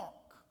can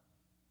walk,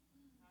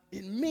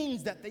 it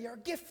means that they are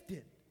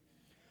gifted.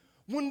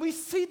 When we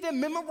see them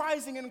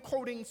memorizing and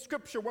quoting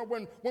scripture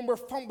when we're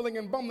fumbling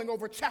and bumbling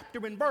over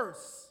chapter and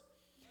verse,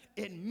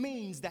 it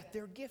means that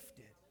they're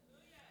gifted.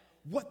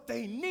 What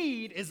they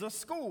need is a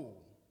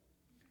school.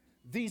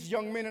 These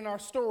young men in our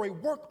story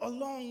work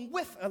along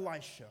with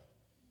Elisha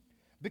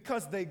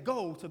because they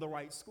go to the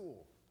right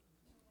school.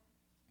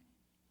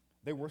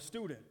 They were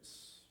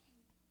students.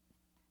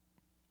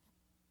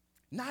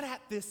 Not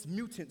at this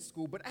mutant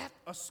school, but at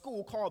a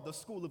school called the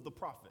School of the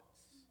Prophets.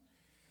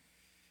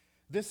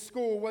 This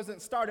school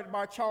wasn't started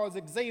by Charles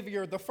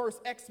Xavier, the first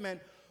X-Men,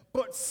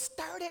 but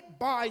started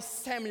by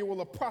Samuel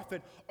the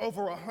prophet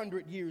over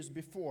 100 years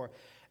before.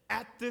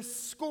 At this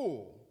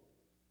school,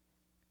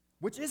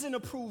 which isn't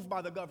approved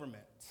by the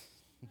government,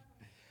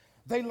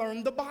 they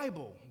learn the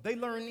Bible, they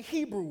learn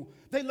Hebrew,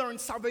 they learn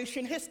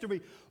salvation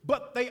history,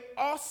 but they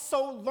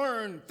also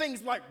learn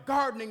things like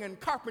gardening and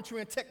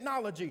carpentry and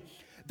technology.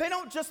 They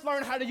don't just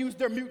learn how to use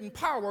their mutant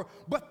power,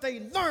 but they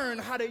learn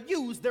how to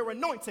use their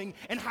anointing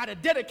and how to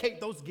dedicate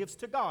those gifts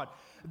to God.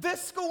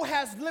 This school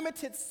has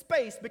limited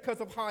space because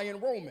of high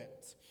enrollment.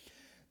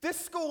 This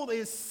school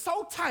is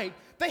so tight,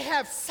 they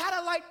have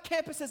satellite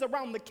campuses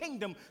around the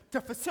kingdom to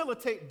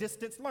facilitate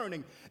distance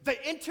learning. They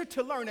enter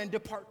to learn and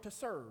depart to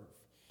serve.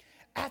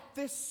 At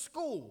this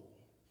school,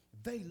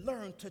 they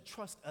learn to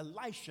trust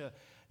Elisha,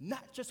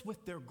 not just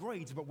with their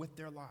grades, but with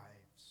their lives.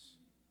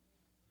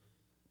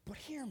 But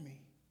hear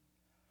me.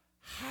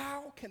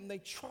 How can they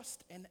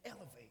trust and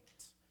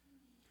elevate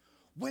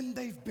when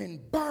they've been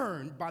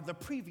burned by the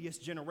previous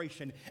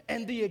generation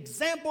and the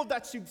example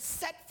that you've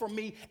set for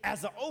me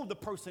as an older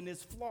person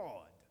is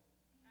flawed?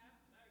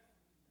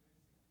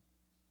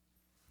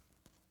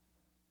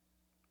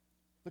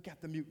 Look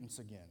at the mutants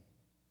again.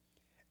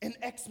 In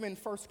X-Men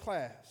First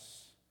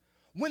Class,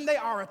 when they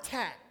are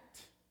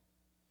attacked,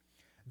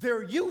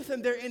 their youth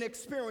and their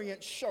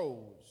inexperience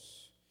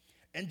shows.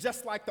 And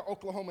just like the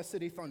Oklahoma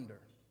City Thunder,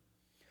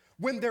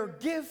 when their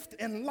gift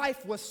and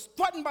life was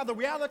threatened by the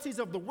realities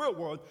of the real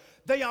world,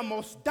 they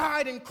almost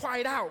died and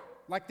cried out,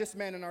 like this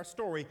man in our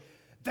story.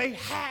 They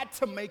had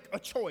to make a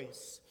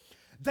choice.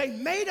 They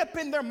made up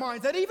in their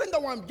minds that even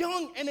though I'm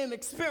young and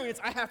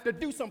inexperienced, I have to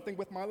do something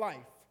with my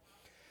life.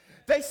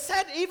 They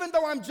said, even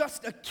though I'm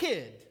just a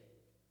kid,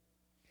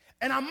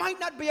 And I might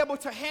not be able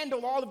to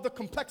handle all of the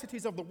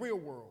complexities of the real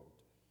world.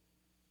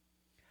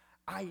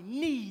 I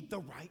need the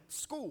right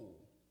school.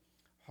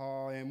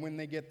 And when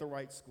they get the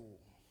right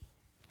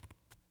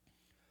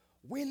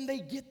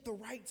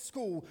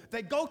school,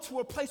 they go to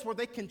a place where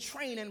they can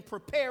train and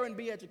prepare and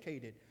be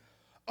educated.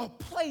 A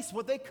place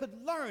where they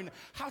could learn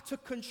how to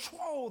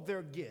control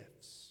their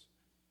gifts.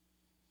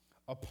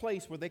 A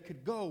place where they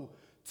could go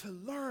to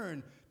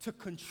learn to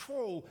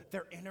control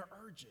their inner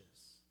urges.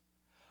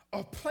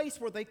 A place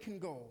where they can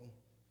go,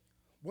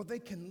 where they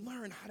can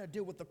learn how to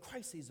deal with the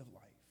crises of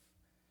life.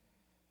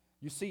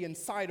 You see,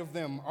 inside of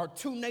them are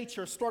two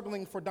natures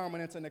struggling for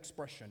dominance and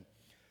expression.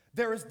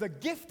 There is the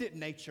gifted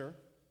nature,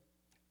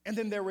 and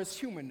then there is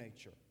human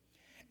nature.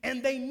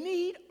 And they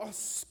need a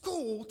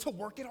school to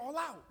work it all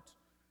out.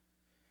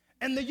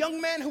 And the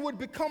young man who would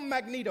become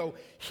Magneto,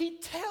 he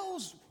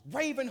tells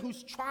Raven,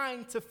 who's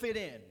trying to fit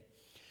in,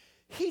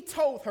 he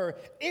told her,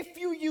 if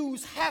you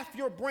use half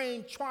your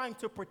brain trying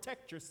to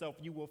protect yourself,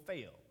 you will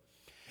fail.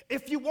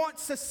 If you want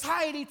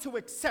society to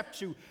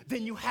accept you,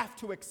 then you have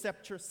to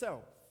accept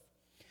yourself.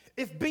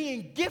 If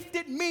being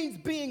gifted means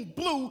being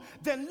blue,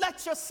 then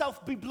let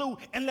yourself be blue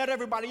and let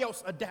everybody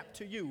else adapt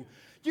to you.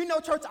 You know,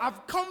 church,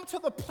 I've come to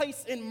the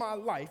place in my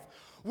life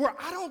where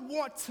I don't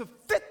want to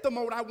fit the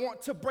mold, I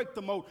want to break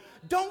the mold.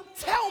 Don't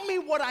tell me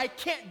what I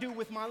can't do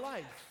with my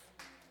life.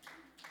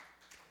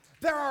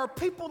 There are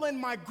people in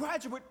my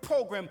graduate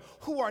program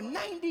who are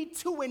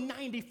 92 and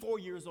 94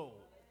 years old.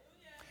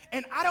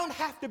 And I don't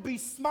have to be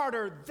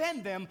smarter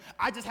than them,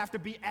 I just have to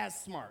be as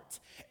smart.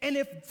 And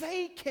if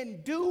they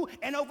can do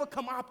and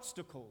overcome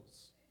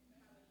obstacles,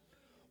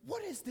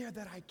 what is there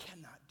that I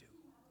cannot do?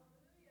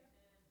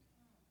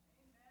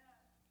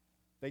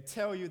 They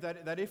tell you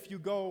that if you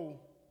go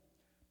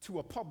to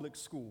a public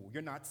school,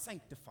 you're not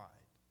sanctified.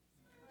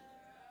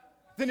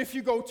 Then if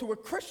you go to a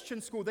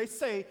Christian school, they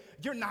say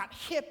you're not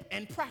hip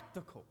and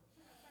practical.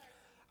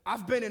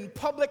 I've been in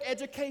public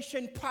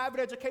education, private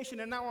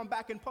education, and now I'm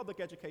back in public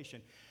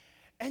education.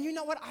 And you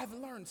know what? I've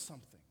learned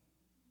something.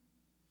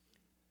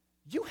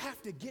 You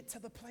have to get to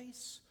the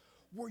place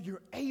where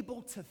you're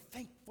able to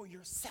think for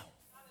yourself.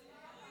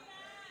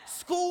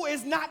 School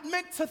is not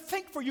meant to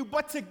think for you,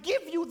 but to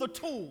give you the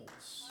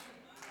tools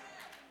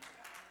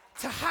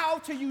to how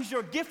to use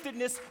your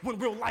giftedness when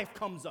real life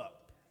comes up.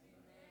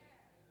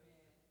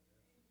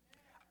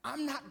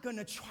 I'm not going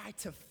to try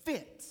to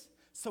fit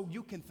so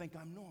you can think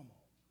I'm normal.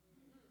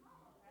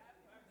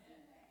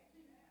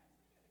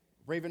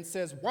 Raven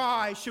says,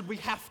 why should we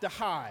have to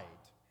hide?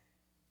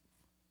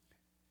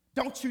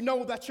 Don't you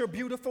know that you're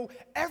beautiful?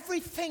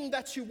 Everything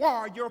that you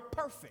are, you're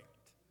perfect.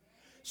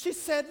 She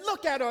said,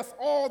 look at us,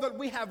 all that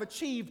we have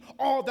achieved,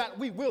 all that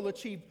we will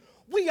achieve.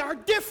 We are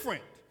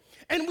different,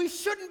 and we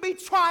shouldn't be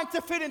trying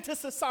to fit into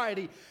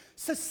society.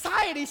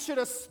 Society should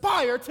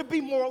aspire to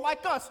be more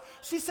like us.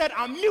 She said,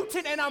 I'm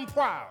mutant and I'm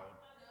proud.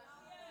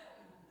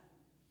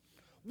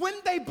 When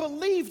they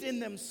believed in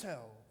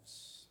themselves,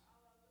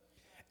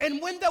 and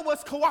when there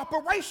was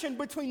cooperation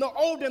between the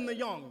old and the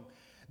young,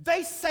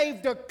 they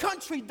saved a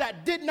country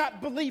that did not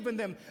believe in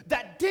them,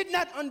 that did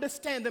not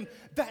understand them,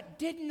 that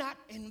did not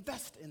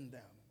invest in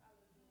them.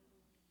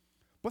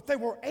 But they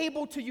were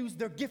able to use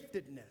their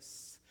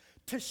giftedness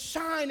to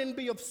shine and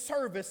be of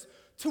service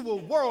to a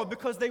world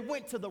because they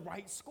went to the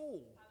right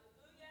school.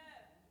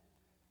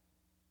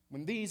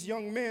 When these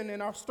young men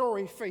in our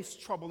story face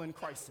trouble and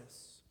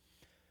crisis,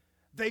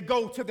 they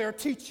go to their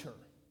teacher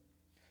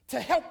to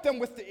help them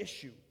with the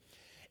issue,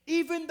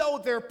 even though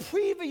their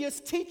previous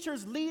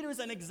teachers, leaders,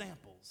 and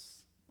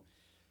examples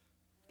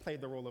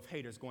played the role of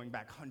haters going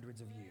back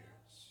hundreds of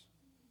years.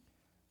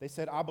 They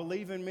said, I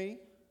believe in me.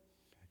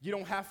 You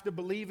don't have to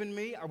believe in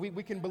me.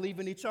 We can believe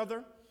in each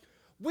other.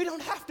 We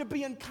don't have to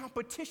be in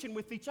competition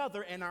with each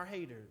other and our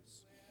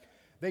haters.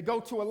 They go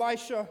to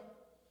Elisha.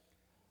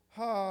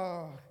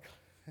 Oh,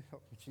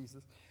 help me,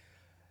 Jesus.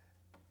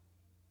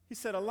 He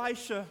said,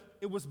 Elisha,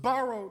 it was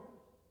borrowed.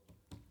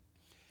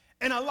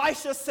 And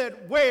Elisha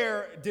said,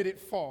 where did it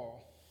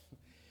fall?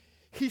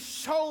 He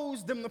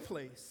shows them the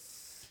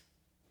place.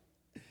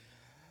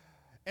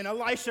 And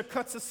Elisha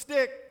cuts a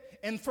stick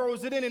and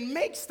throws it in and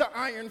makes the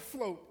iron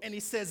float. And he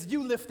says,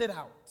 you lift it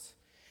out.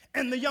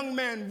 And the young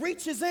man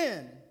reaches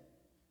in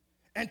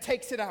and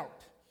takes it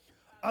out.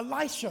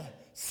 Elisha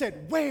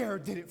said, where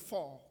did it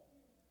fall?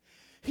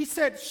 He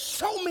said,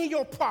 show me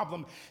your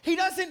problem. He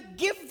doesn't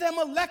give them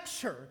a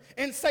lecture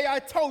and say, I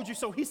told you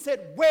so. He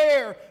said,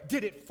 where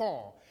did it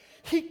fall?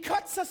 He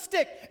cuts a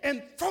stick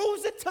and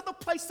throws it to the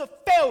place of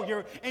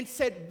failure and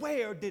said,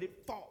 where did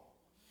it fall?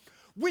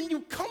 When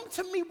you come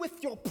to me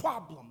with your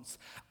problems,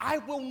 I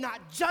will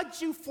not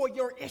judge you for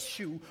your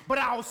issue, but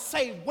I'll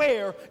say,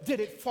 where did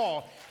it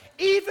fall?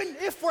 Even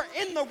if we're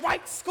in the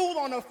right school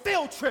on a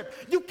field trip,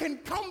 you can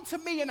come to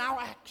me and I'll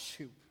ask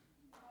you,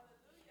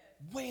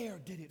 where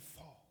did it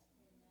fall?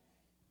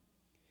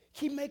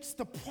 He makes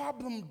the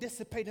problem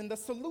dissipate and the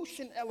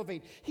solution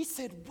elevate. He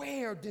said,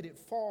 where did it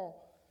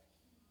fall?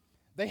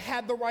 They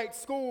had the right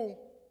school.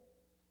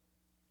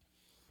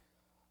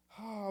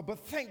 Oh, but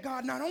thank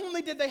God, not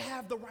only did they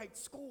have the right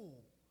school,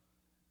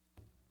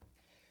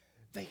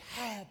 they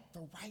had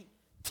the right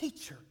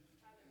teacher.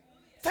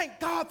 Thank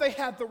God they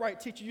had the right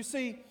teacher. You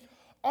see,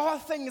 all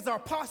things are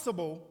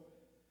possible,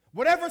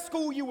 whatever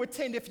school you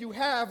attend, if you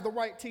have the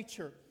right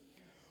teacher.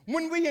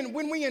 When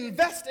we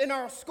invest in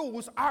our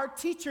schools, our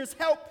teachers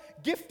help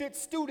gifted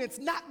students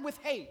not with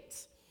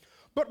hate,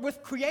 but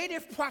with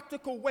creative,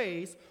 practical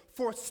ways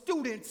for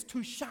students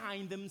to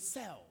shine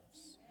themselves.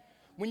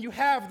 When you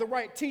have the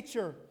right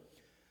teacher,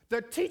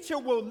 the teacher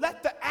will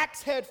let the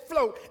axe head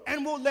float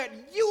and will let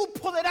you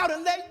pull it out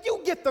and let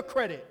you get the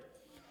credit.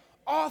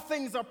 All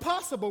things are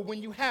possible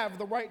when you have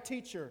the right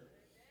teacher.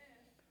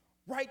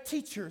 Right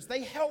teachers,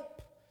 they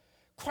help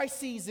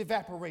crises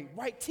evaporate.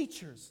 Right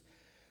teachers,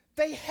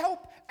 they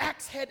help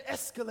axe head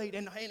escalate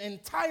and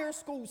entire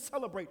schools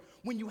celebrate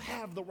when you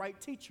have the right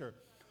teacher.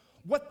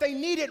 What they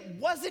needed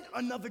wasn't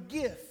another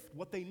gift.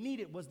 What they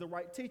needed was the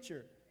right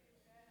teacher.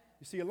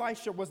 You see,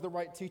 Elisha was the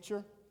right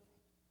teacher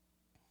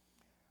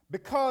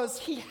because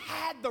he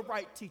had the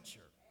right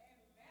teacher.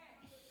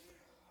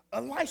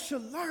 Elisha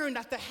learned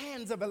at the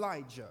hands of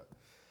Elijah.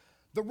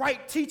 The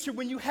right teacher,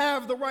 when you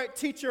have the right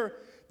teacher,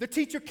 the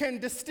teacher can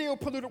distill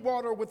polluted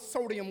water with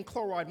sodium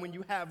chloride when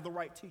you have the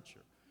right teacher.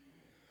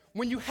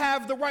 When you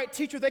have the right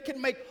teacher, they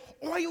can make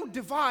oil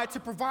divide to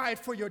provide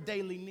for your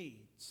daily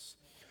needs.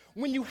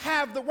 When you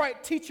have the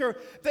right teacher,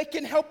 they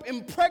can help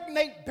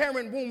impregnate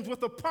barren wombs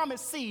with a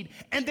promised seed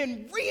and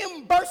then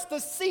reimburse the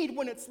seed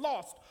when it's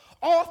lost.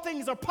 All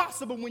things are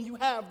possible when you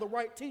have the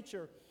right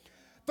teacher.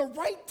 The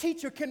right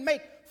teacher can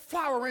make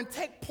flour and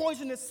take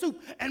poisonous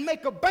soup and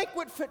make a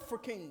banquet fit for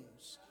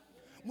kings.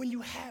 When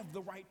you have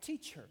the right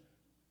teacher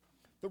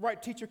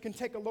can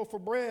take a loaf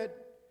of bread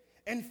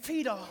and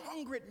feed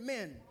 100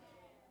 men.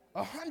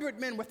 100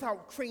 men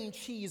without cream,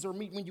 cheese, or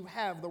meat. When you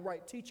have the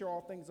right teacher,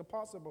 all things are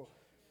possible.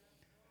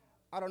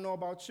 I don't know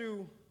about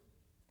you,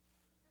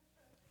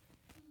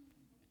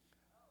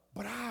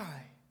 but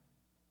I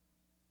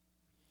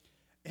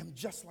am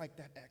just like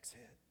that axe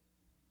head.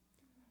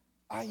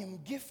 I am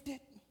gifted,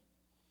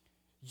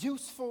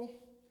 useful,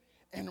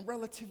 and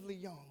relatively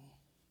young,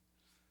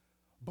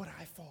 but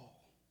I fall.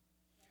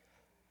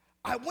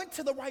 I went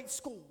to the right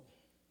school.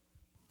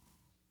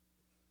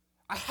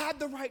 I had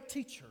the right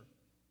teacher,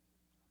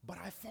 but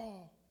I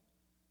fall.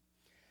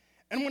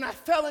 And when I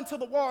fell into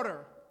the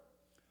water,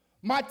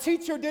 my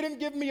teacher didn't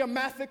give me a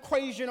math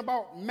equation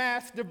about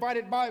mass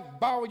divided by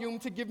volume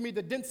to give me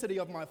the density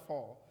of my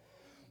fall.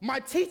 My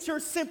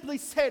teacher simply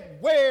said,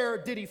 where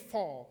did he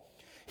fall?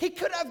 He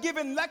could have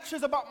given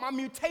lectures about my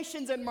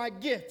mutations and my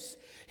gifts.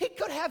 He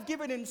could have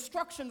given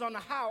instructions on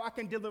how I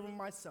can deliver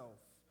myself.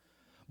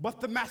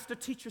 But the master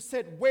teacher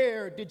said,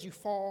 where did you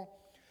fall?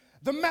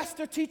 The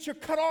master teacher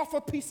cut off a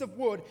piece of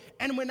wood,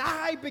 and when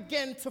I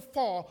began to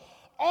fall,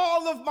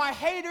 all of my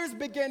haters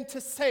began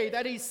to say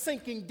that he's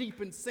sinking deep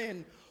in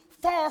sin,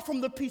 far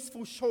from the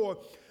peaceful shore,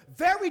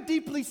 very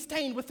deeply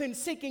stained within,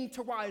 seeking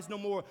to rise no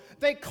more.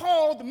 They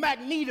called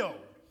Magneto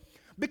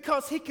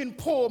because he can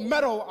pull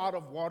metal out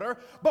of water.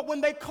 But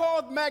when they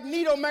called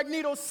Magneto,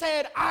 Magneto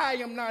said, I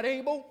am not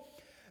able.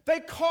 They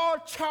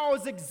called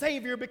Charles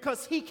Xavier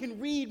because he can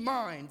read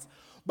minds.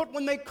 But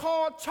when they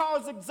called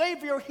Charles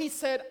Xavier, he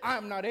said,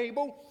 I'm not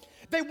able.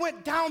 They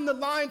went down the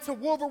line to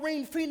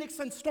Wolverine, Phoenix,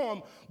 and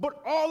Storm, but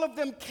all of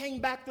them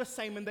came back the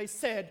same, and they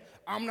said,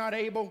 I'm not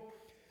able.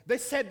 They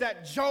said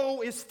that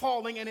Joe is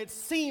falling, and it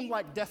seemed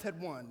like death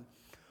had won.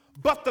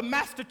 But the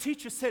master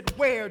teacher said,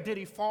 where did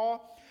he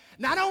fall?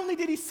 Not only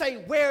did he say,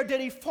 where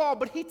did he fall,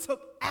 but he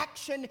took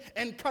action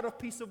and cut a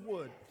piece of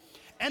wood.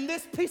 And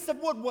this piece of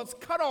wood was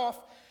cut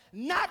off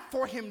not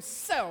for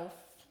himself,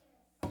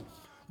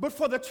 but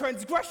for the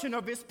transgression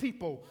of his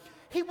people.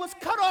 He was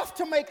cut off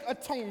to make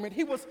atonement.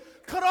 He was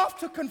cut off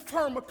to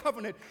confirm a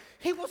covenant.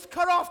 He was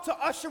cut off to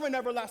usher in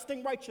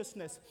everlasting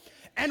righteousness.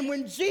 And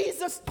when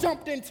Jesus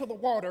jumped into the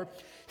water,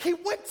 he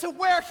went to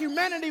where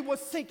humanity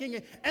was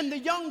sinking. And the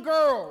young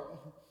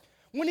girl,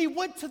 when he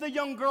went to the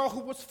young girl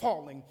who was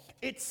falling,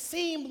 it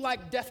seemed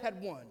like death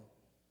had won.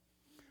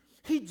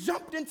 He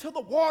jumped into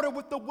the water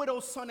with the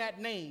widow's son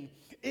at Nain.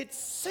 It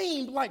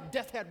seemed like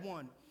death had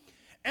won.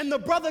 And the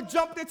brother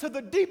jumped into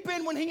the deep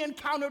end when he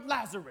encountered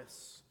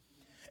Lazarus.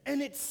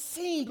 And it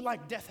seemed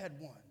like death had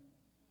won.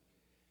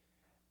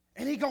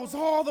 And he goes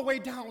all the way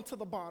down to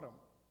the bottom.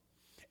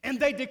 And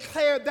they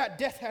declared that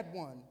death had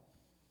won.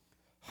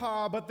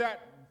 But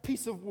that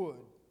piece of wood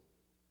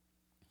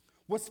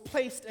was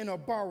placed in a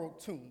borrowed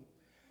tomb,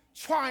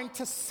 trying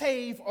to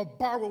save a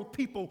borrowed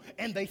people,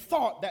 and they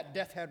thought that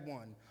death had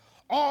won.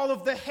 All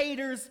of the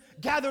haters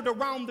gathered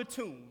around the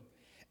tomb,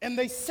 and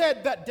they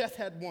said that death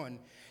had won.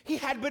 He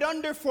had been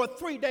under for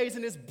 3 days,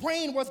 and his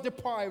brain was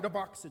deprived of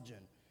oxygen.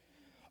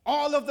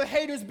 All of the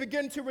haters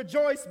began to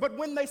rejoice, but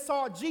when they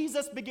saw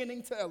Jesus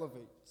beginning to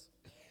elevate,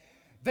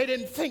 they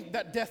didn't think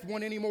that death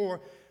won anymore.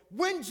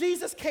 When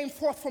Jesus came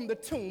forth from the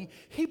tomb,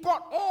 he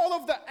brought all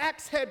of the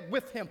axe head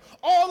with him,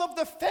 all of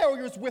the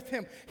failures with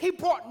him. He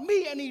brought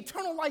me an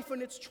eternal life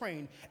in its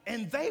train,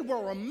 and they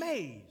were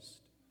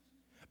amazed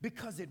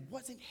because it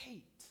wasn't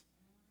hate.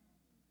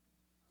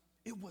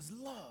 It was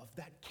love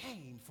that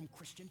came from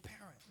Christian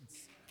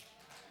parents.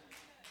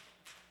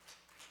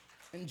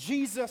 And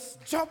Jesus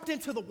jumped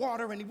into the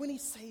water, and when he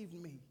saved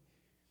me,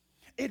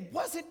 it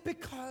wasn't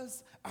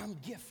because I'm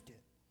gifted.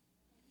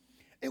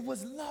 It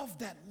was love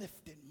that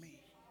lifted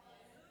me.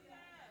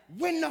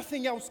 When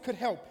nothing else could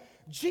help,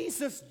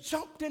 Jesus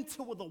jumped into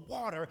the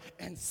water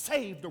and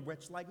saved a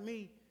wretch like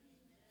me.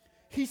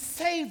 He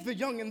saved the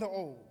young and the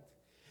old.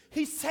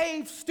 He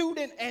saved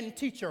student and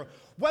teacher.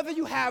 Whether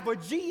you have a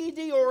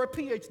GED or a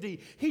PhD,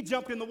 he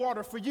jumped in the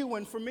water for you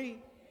and for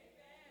me.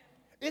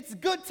 It's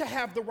good to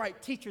have the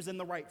right teachers in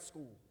the right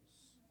schools.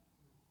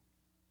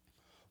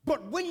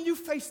 But when you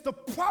face the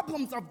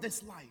problems of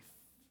this life,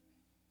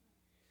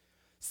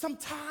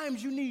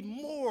 sometimes you need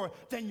more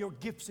than your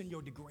gifts and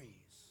your degrees.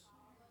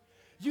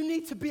 You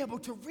need to be able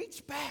to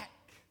reach back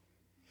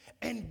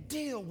and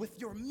deal with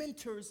your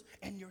mentors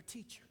and your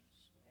teachers.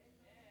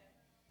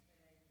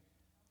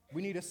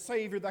 We need a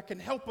Savior that can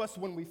help us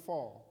when we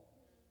fall.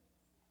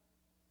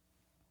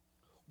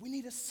 We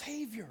need a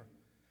Savior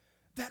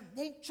that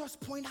won't just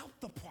point out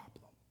the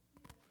problem,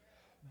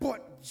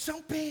 but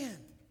jump in,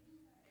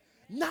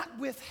 not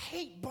with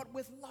hate, but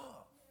with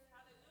love.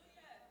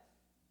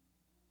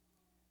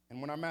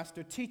 And when our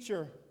master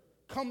teacher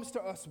comes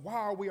to us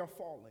while we are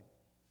falling,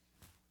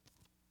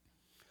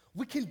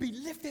 we can be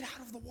lifted out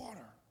of the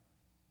water,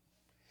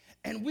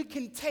 and we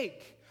can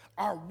take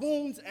our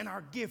wounds and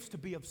our gifts to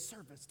be of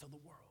service to the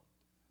world.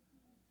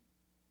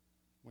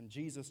 When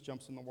Jesus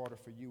jumps in the water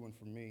for you and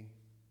for me,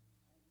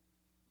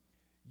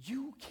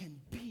 you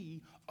can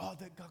be all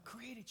that God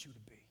created you to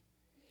be,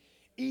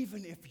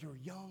 even if you're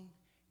young,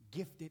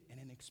 gifted, and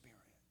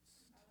inexperienced.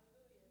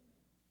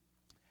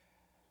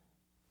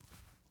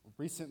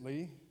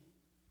 Recently,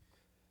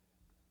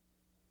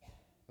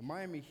 the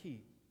Miami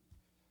Heat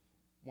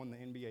won the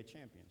NBA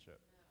championship.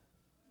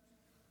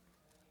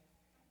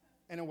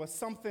 And it was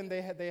something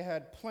they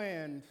had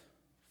planned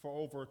for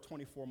over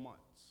 24 months.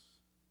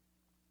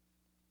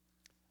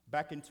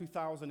 Back in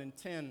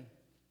 2010,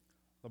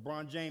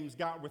 LeBron James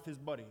got with his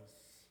buddies,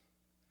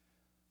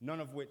 none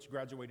of which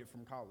graduated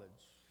from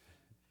college.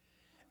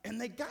 And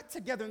they got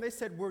together and they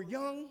said, we're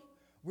young,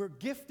 we're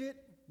gifted,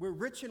 we're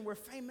rich, and we're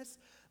famous.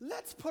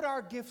 Let's put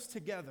our gifts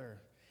together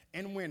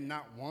and win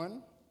not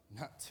one,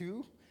 not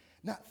two,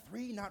 not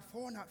three, not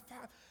four, not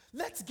five.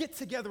 Let's get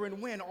together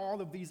and win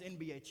all of these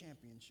NBA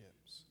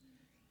championships.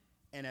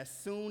 And as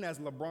soon as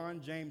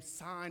LeBron James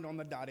signed on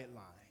the dotted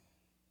line,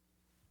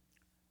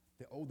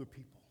 the older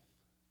people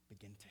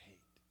begin to hate.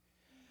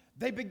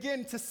 They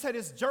begin to set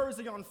his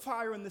jersey on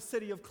fire in the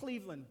city of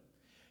Cleveland.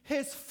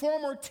 His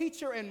former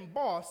teacher and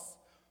boss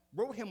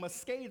wrote him a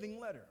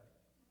scathing letter.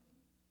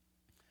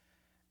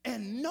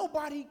 And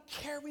nobody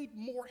carried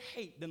more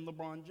hate than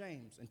LeBron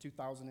James in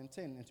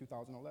 2010 and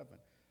 2011.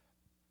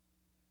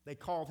 They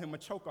called him a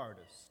choke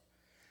artist.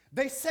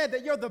 They said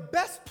that you're the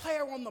best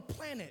player on the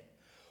planet,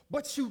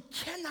 but you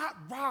cannot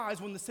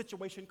rise when the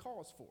situation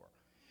calls for.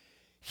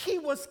 He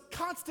was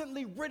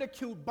constantly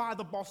ridiculed by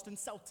the Boston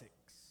Celtics,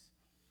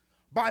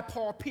 by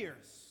Paul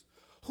Pierce,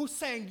 who's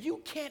saying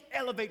you can't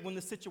elevate when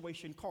the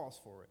situation calls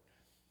for it.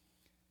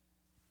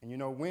 And you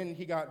know, when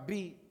he got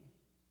beat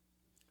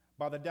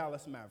by the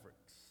Dallas Mavericks,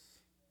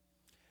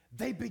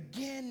 they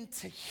began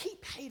to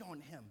heap hate on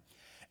him.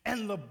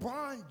 And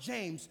LeBron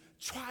James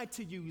tried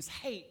to use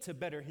hate to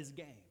better his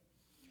game.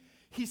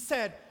 He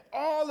said,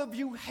 all of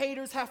you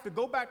haters have to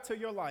go back to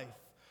your life.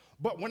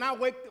 But when I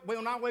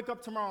wake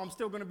up tomorrow, I'm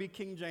still going to be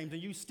King James,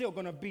 and you're still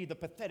going to be the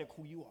pathetic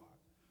who you are.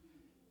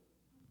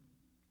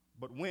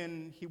 But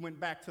when he went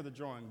back to the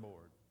drawing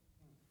board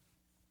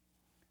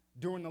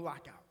during the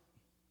lockout,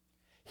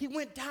 he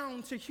went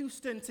down to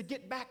Houston to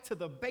get back to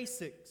the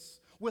basics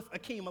with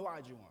Akeem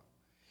Olajuwon.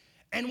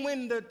 And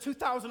when the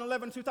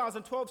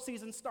 2011-2012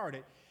 season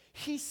started,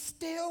 he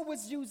still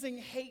was using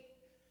hate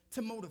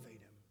to motivate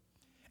him.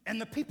 And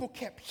the people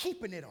kept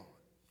heaping it on.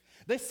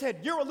 They said,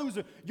 you're a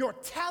loser. You're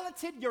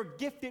talented, you're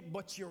gifted,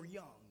 but you're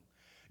young.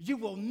 You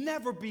will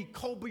never be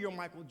Kobe or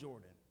Michael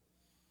Jordan.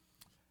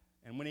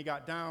 And when he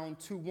got down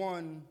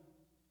 2-1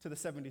 to the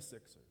 76ers,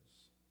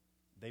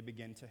 they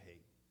began to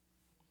hate.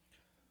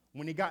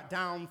 When he got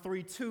down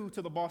 3-2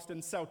 to the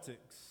Boston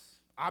Celtics,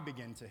 I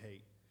began to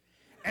hate.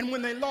 And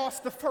when they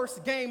lost the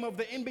first game of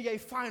the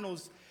NBA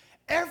Finals,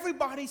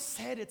 everybody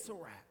said it's a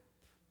wrap.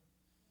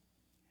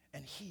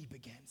 And he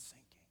began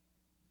sinking.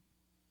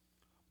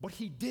 But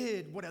he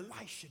did what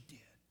Elisha did.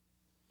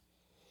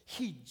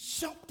 He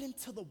jumped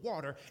into the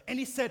water and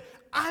he said,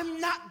 I'm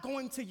not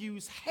going to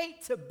use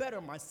hate to better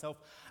myself.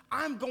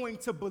 I'm going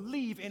to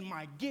believe in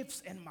my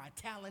gifts and my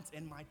talents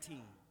and my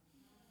team.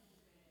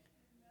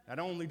 Not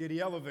only did he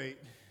elevate,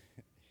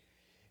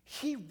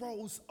 he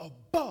rose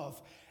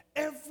above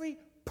every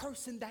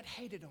person that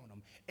hated on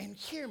him. And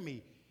hear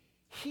me,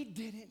 he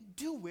didn't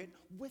do it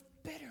with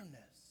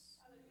bitterness.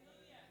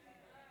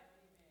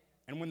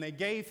 And when they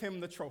gave him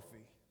the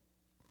trophy,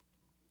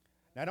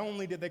 not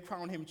only did they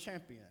crown him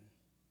champion,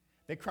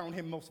 they crowned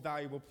him most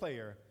valuable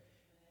player.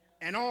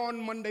 And on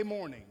Monday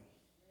morning,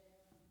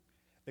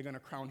 they're going to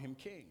crown him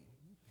king.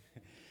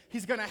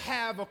 He's going to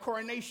have a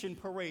coronation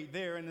parade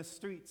there in the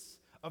streets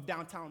of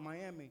downtown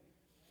Miami.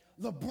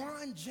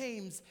 LeBron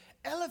James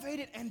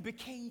elevated and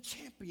became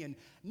champion,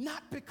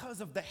 not because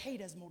of the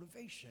hate as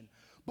motivation,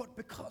 but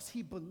because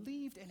he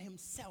believed in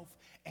himself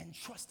and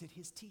trusted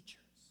his teachers.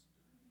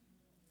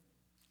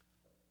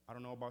 I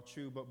don't know about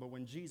you, but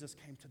when Jesus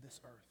came to this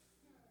earth,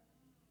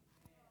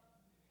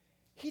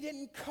 he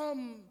didn't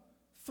come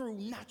through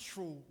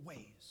natural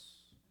ways.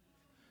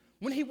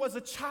 When he was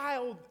a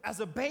child, as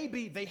a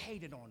baby, they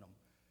hated on him,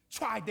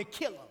 tried to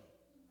kill him.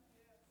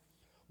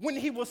 When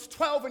he was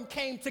 12 and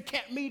came to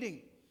camp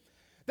meeting,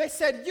 they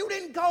said, you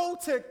didn't go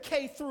to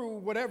K through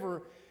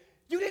whatever.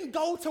 You didn't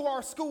go to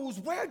our schools.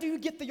 Where do you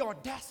get the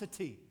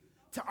audacity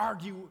to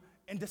argue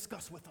and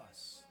discuss with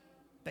us?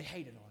 They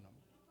hated on him.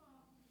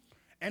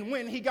 And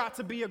when he got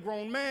to be a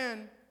grown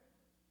man,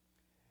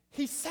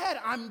 he said,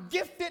 I'm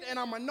gifted and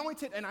I'm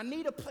anointed and I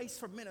need a place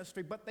for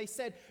ministry. But they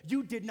said,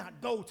 you did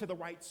not go to the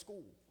right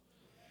school.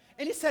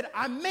 And he said,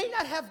 I may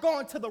not have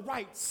gone to the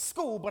right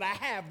school, but I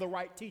have the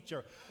right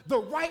teacher. The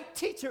right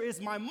teacher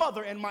is my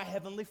mother and my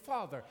heavenly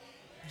Father.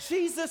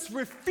 Jesus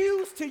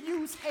refused to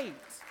use hate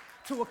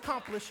to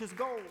accomplish his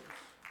goals.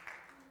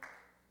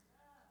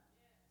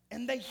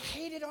 And they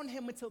hated on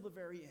him until the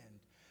very end,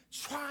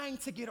 trying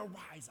to get a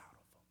rise out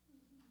of him.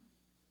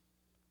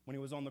 When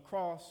he was on the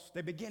cross,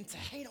 they began to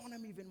hate on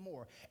him even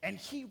more. And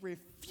he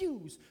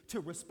refused to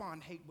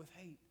respond hate with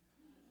hate.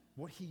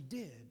 What he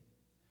did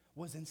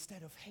was,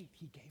 instead of hate,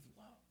 he gave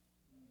love.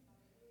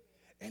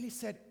 And he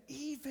said,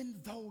 even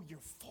though you're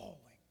falling,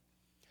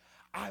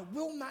 I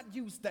will not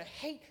use the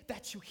hate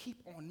that you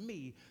heap on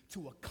me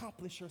to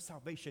accomplish your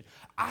salvation.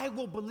 I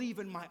will believe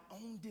in my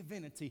own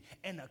divinity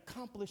and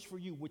accomplish for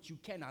you what you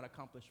cannot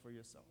accomplish for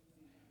yourself.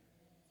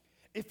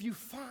 If you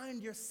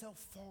find yourself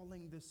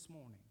falling this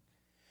morning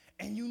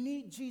and you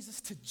need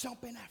Jesus to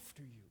jump in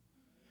after you,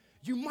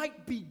 you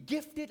might be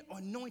gifted,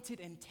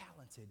 anointed, and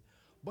talented,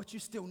 but you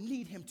still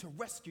need him to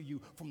rescue you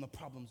from the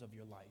problems of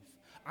your life.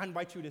 I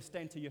invite you to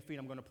stand to your feet.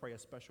 I'm going to pray a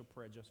special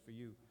prayer just for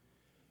you.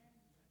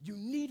 You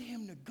need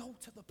him to go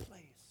to the place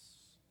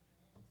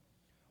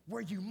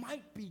where you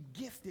might be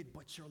gifted,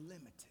 but you're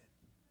limited.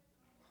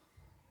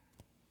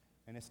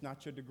 And it's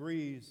not your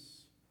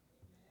degrees.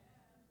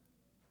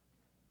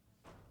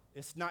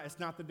 It's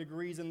not the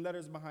degrees and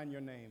letters behind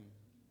your name.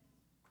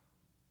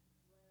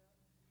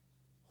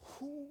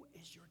 Who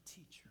is your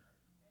teacher?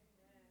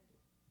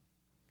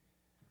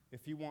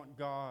 If you want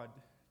God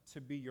to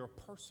be your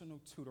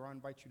personal tutor, I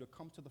invite you to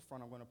come to the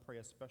front. I'm going to pray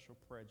a special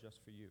prayer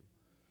just for you.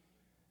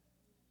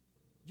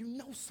 You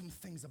know some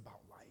things about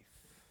life,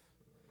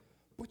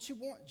 but you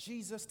want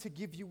Jesus to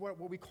give you what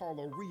we call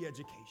a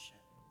re-education.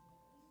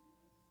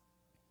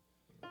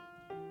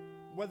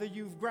 Whether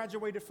you've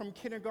graduated from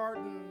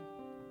kindergarten,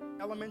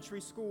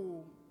 elementary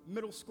school,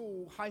 middle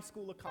school, high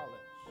school, or college,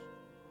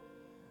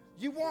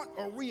 you want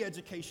a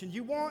re-education.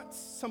 You want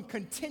some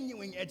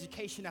continuing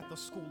education at the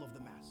school of the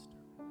Master.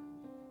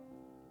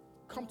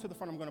 Come to the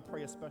front. I'm going to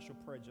pray a special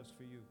prayer just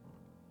for you.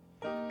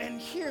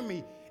 And hear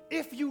me.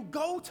 If you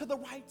go to the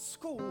right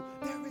school,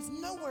 there is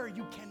nowhere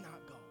you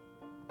cannot go.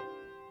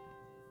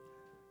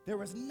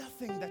 There is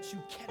nothing that you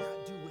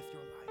cannot do with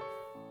your life.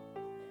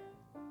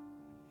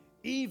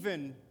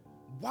 Even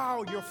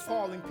while you're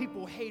falling,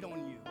 people hate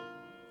on you.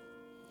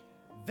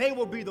 They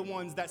will be the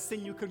ones that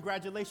send you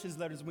congratulations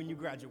letters when you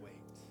graduate.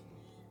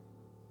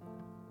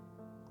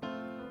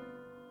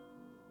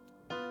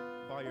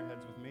 Bow your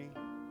heads with me.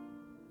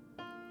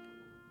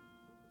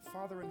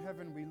 Father in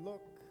heaven, we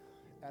look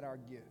at our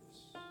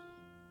gifts.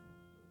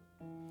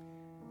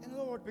 And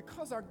Lord,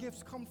 because our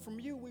gifts come from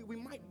you, we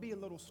might be a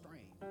little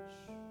strange.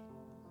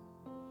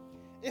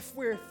 If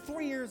we're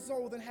 3 years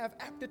old and have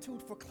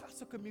aptitude for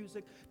classical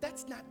music,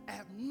 that's not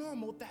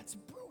abnormal, that's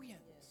brilliant.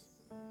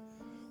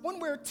 When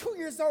we're 2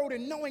 years old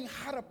and knowing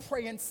how to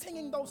pray and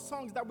singing those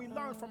songs that we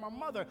learned from our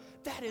mother,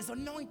 that is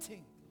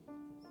anointing.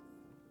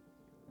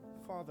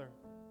 Father,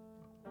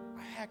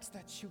 I ask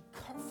that you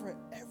cover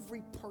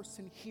every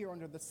person here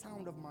under the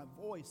sound of my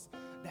voice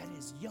that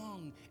is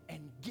young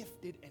and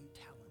gifted and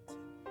talented.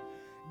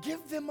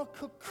 Give them a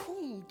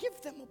cocoon. Give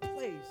them a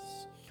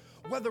place,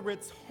 whether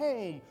it's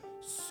home,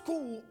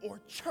 school, or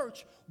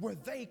church, where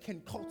they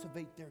can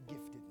cultivate their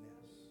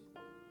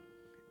giftedness.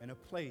 And a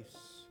place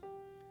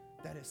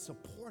that is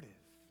supportive,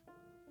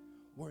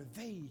 where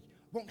they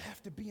won't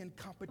have to be in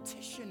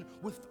competition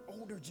with the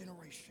older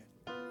generation,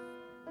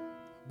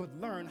 but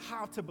learn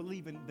how to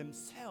believe in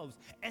themselves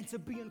and to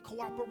be in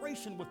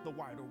cooperation with the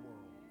wider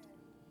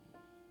world.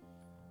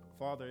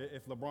 Father,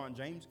 if LeBron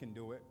James can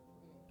do it,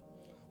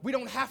 we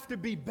don't have to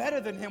be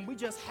better than him. We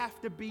just have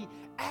to be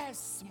as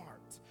smart.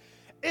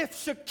 If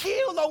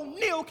Shaquille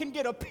O'Neal can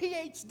get a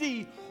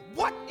PhD,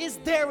 what is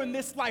there in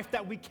this life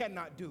that we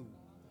cannot do?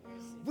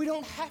 We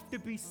don't have to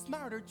be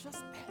smarter,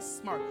 just as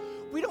smart.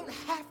 We don't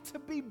have to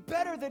be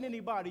better than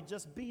anybody,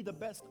 just be the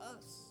best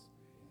us.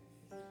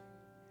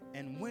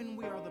 And when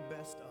we are the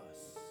best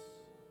us,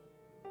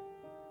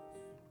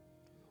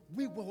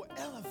 we will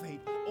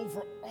elevate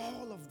over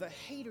all of the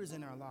haters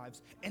in our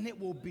lives, and it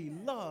will be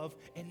love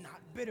and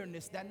not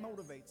bitterness that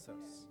motivates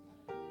us.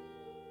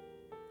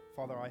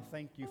 Father, I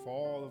thank you for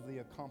all of the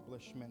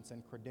accomplishments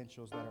and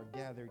credentials that are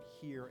gathered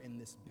here in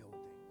this building.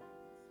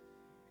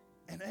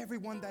 And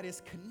everyone that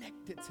is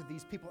connected to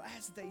these people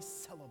as they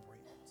celebrate.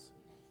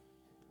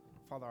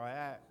 Father, I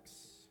ask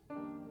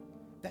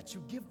that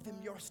you give them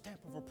your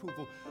stamp of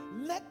approval.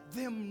 Let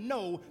them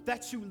know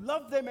that you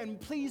love them and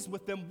pleased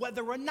with them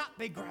whether or not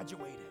they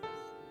graduated.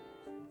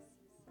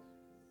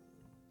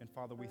 And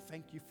Father, we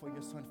thank you for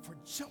your Son for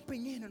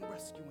jumping in and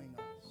rescuing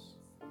us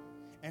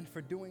and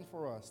for doing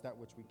for us that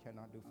which we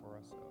cannot do for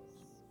ourselves.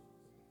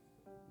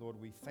 Lord,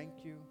 we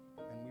thank you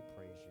and we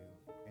praise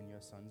you in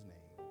your Son's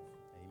name.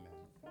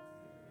 Amen.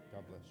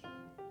 God bless you.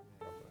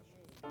 God bless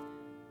you.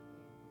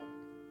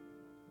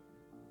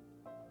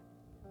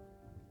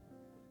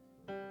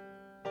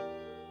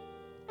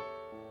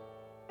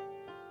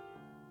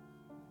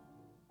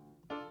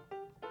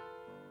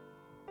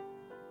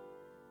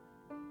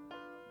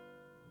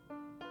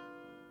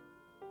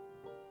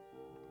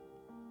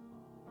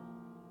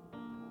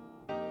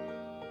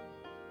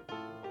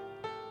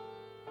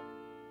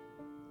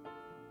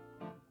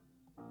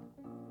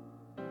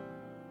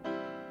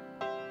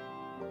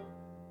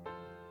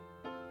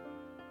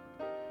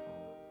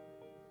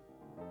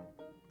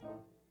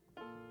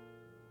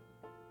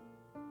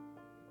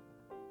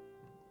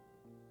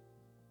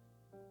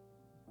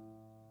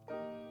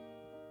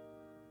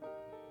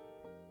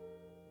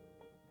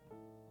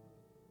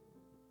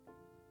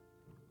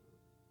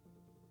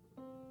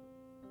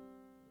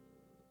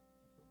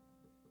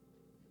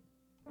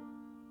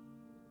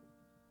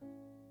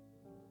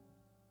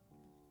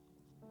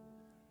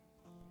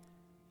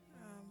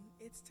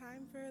 It's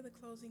time for the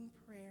closing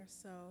prayer,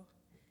 so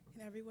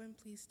can everyone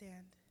please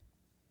stand?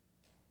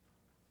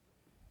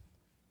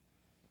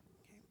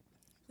 Okay.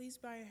 Please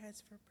bow your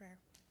heads for prayer.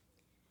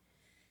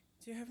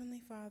 Dear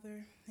Heavenly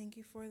Father, thank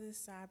you for this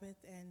Sabbath,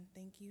 and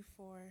thank you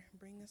for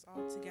bringing us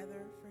all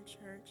together for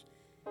church.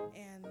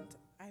 And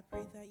I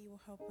pray that you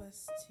will help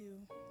us to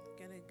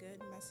get a good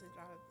message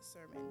out of the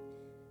sermon.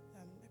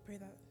 I pray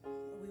that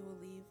we will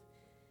leave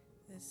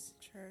this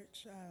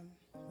church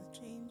with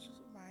changed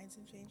minds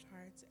and changed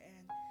hearts,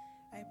 and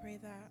I pray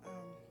that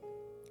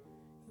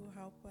you will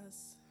help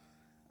us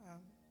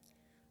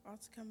all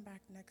to come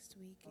back next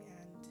week,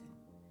 and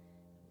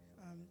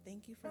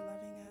thank you for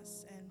loving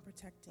us and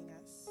protecting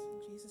us.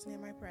 In Jesus'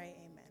 name I pray,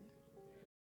 amen.